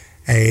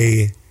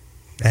a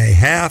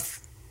half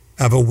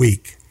of a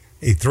week,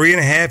 a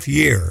 3.5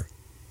 year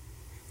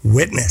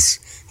witness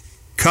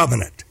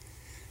covenant,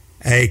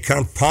 a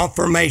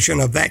confirmation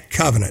of that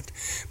covenant.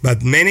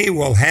 But many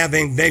will have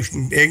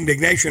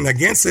indignation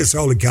against this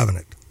holy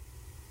covenant.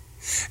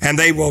 And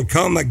they will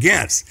come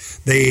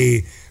against,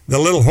 the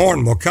little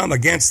horn will come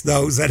against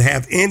those that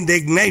have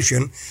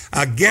indignation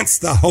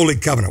against the holy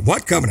covenant.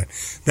 What covenant?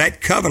 That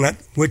covenant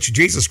which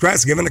Jesus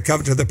Christ has given a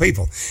covenant to the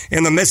people.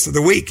 In the midst of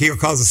the week, he'll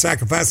cause the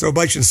sacrifice of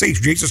oblation to cease.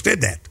 Jesus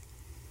did that.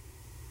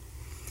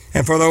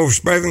 And for the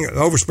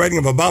overspreading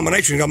of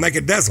abomination, he'll make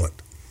it desolate.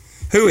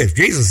 Who is?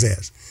 Jesus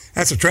is.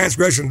 That's a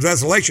transgression of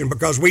desolation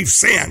because we've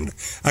sinned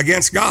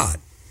against God.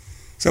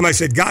 Somebody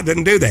said God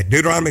didn't do that.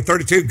 Deuteronomy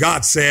 32,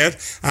 God said,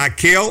 I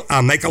kill,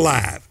 I make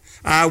alive.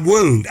 I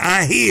wound,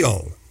 I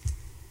heal.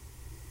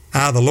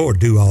 I, the Lord,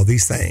 do all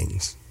these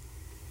things.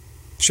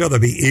 Shall there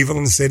be evil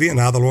in the city, and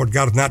I, the Lord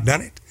God, have not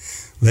done it?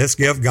 Let's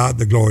give God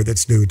the glory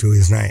that's due to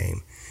his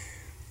name.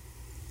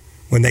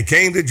 When they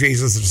came to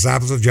Jesus, the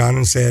disciples of John,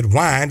 and said,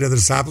 why do the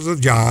disciples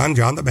of John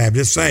the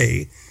Baptist,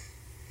 say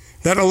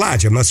that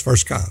Elijah must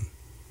first come?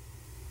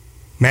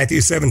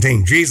 Matthew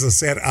 17, Jesus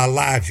said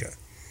Elijah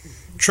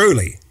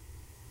truly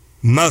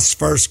must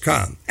first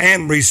come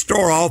and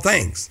restore all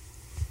things,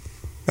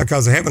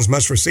 because the heavens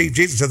must receive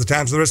Jesus at the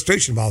times of the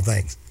restitution of all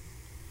things.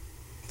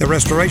 The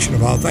restoration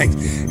of all things.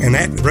 And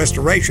that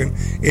restoration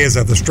is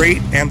of the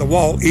street and the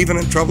wall, even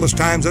in troublous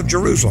times of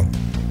Jerusalem.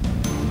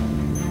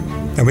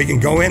 And we can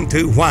go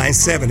into why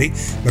 70,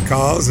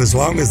 because as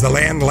long as the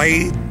land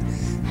lay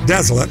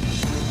desolate,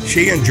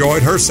 she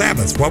enjoyed her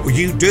Sabbaths. What would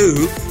you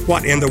do,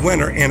 in the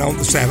winter and on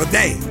the Sabbath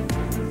day?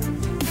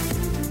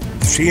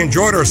 She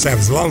enjoyed her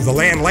Sabbaths as long as the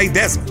land lay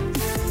desolate.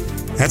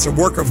 That's a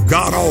work of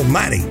God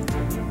Almighty.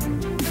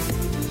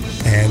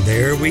 And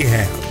there we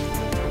have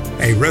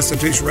a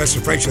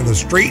restoration of the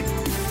street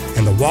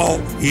and the wall,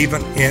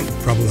 even in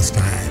troublous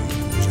times.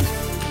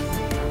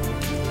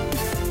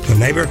 So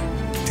neighbor,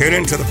 tune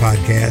into the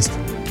podcast.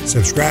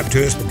 Subscribe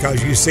to us,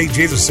 because you see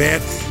Jesus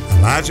said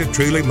Elijah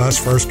truly must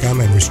first come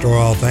and restore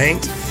all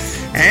things.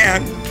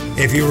 And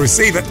if you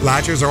receive it,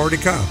 Elijah's already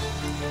come.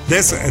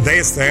 This the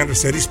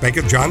undercity spake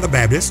of John the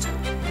Baptist.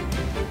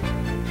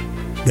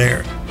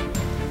 There.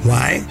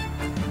 Why?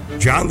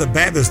 John the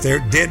Baptist there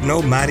did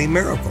no mighty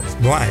miracles.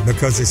 Why?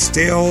 Because it's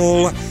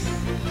still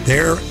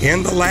there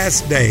in the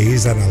last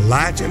days an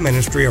Elijah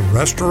ministry of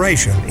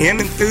restoration in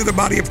and through the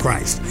body of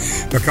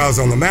Christ. Because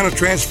on the Mount of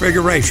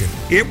Transfiguration,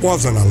 it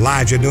wasn't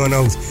Elijah doing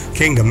those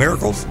kingdom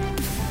miracles.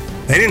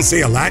 They didn't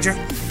see Elijah.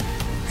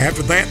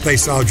 After that, they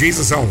saw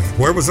Jesus only.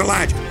 Where was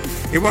Elijah?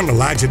 It wasn't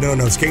Elijah doing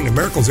those kingdom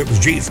miracles. It was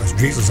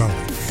Jesus only.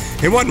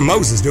 It wasn't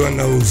Moses doing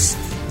those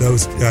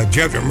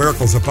judgment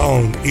miracles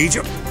upon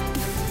Egypt.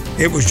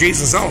 It was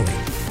Jesus only.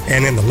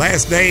 And in the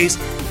last days,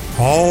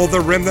 all the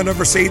remnant of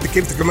her seed that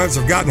keep the commandments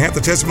of God and have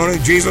the testimony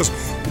of Jesus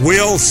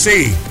will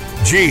see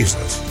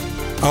Jesus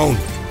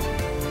only.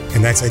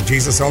 And that's a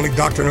Jesus only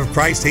doctrine of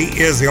Christ. He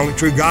is the only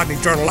true God and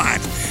eternal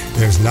life.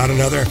 There's not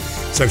another.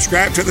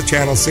 Subscribe to the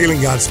channel,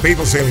 Sealing God's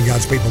People,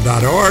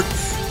 sealinggodspeople.org.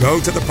 Go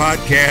to the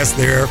podcast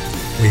there.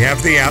 We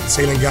have the app,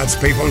 Sealing God's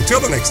People. Until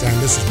the next time,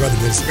 this is Brother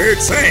Good Spirit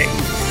saying,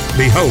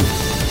 behold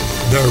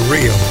the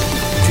real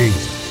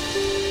Jesus.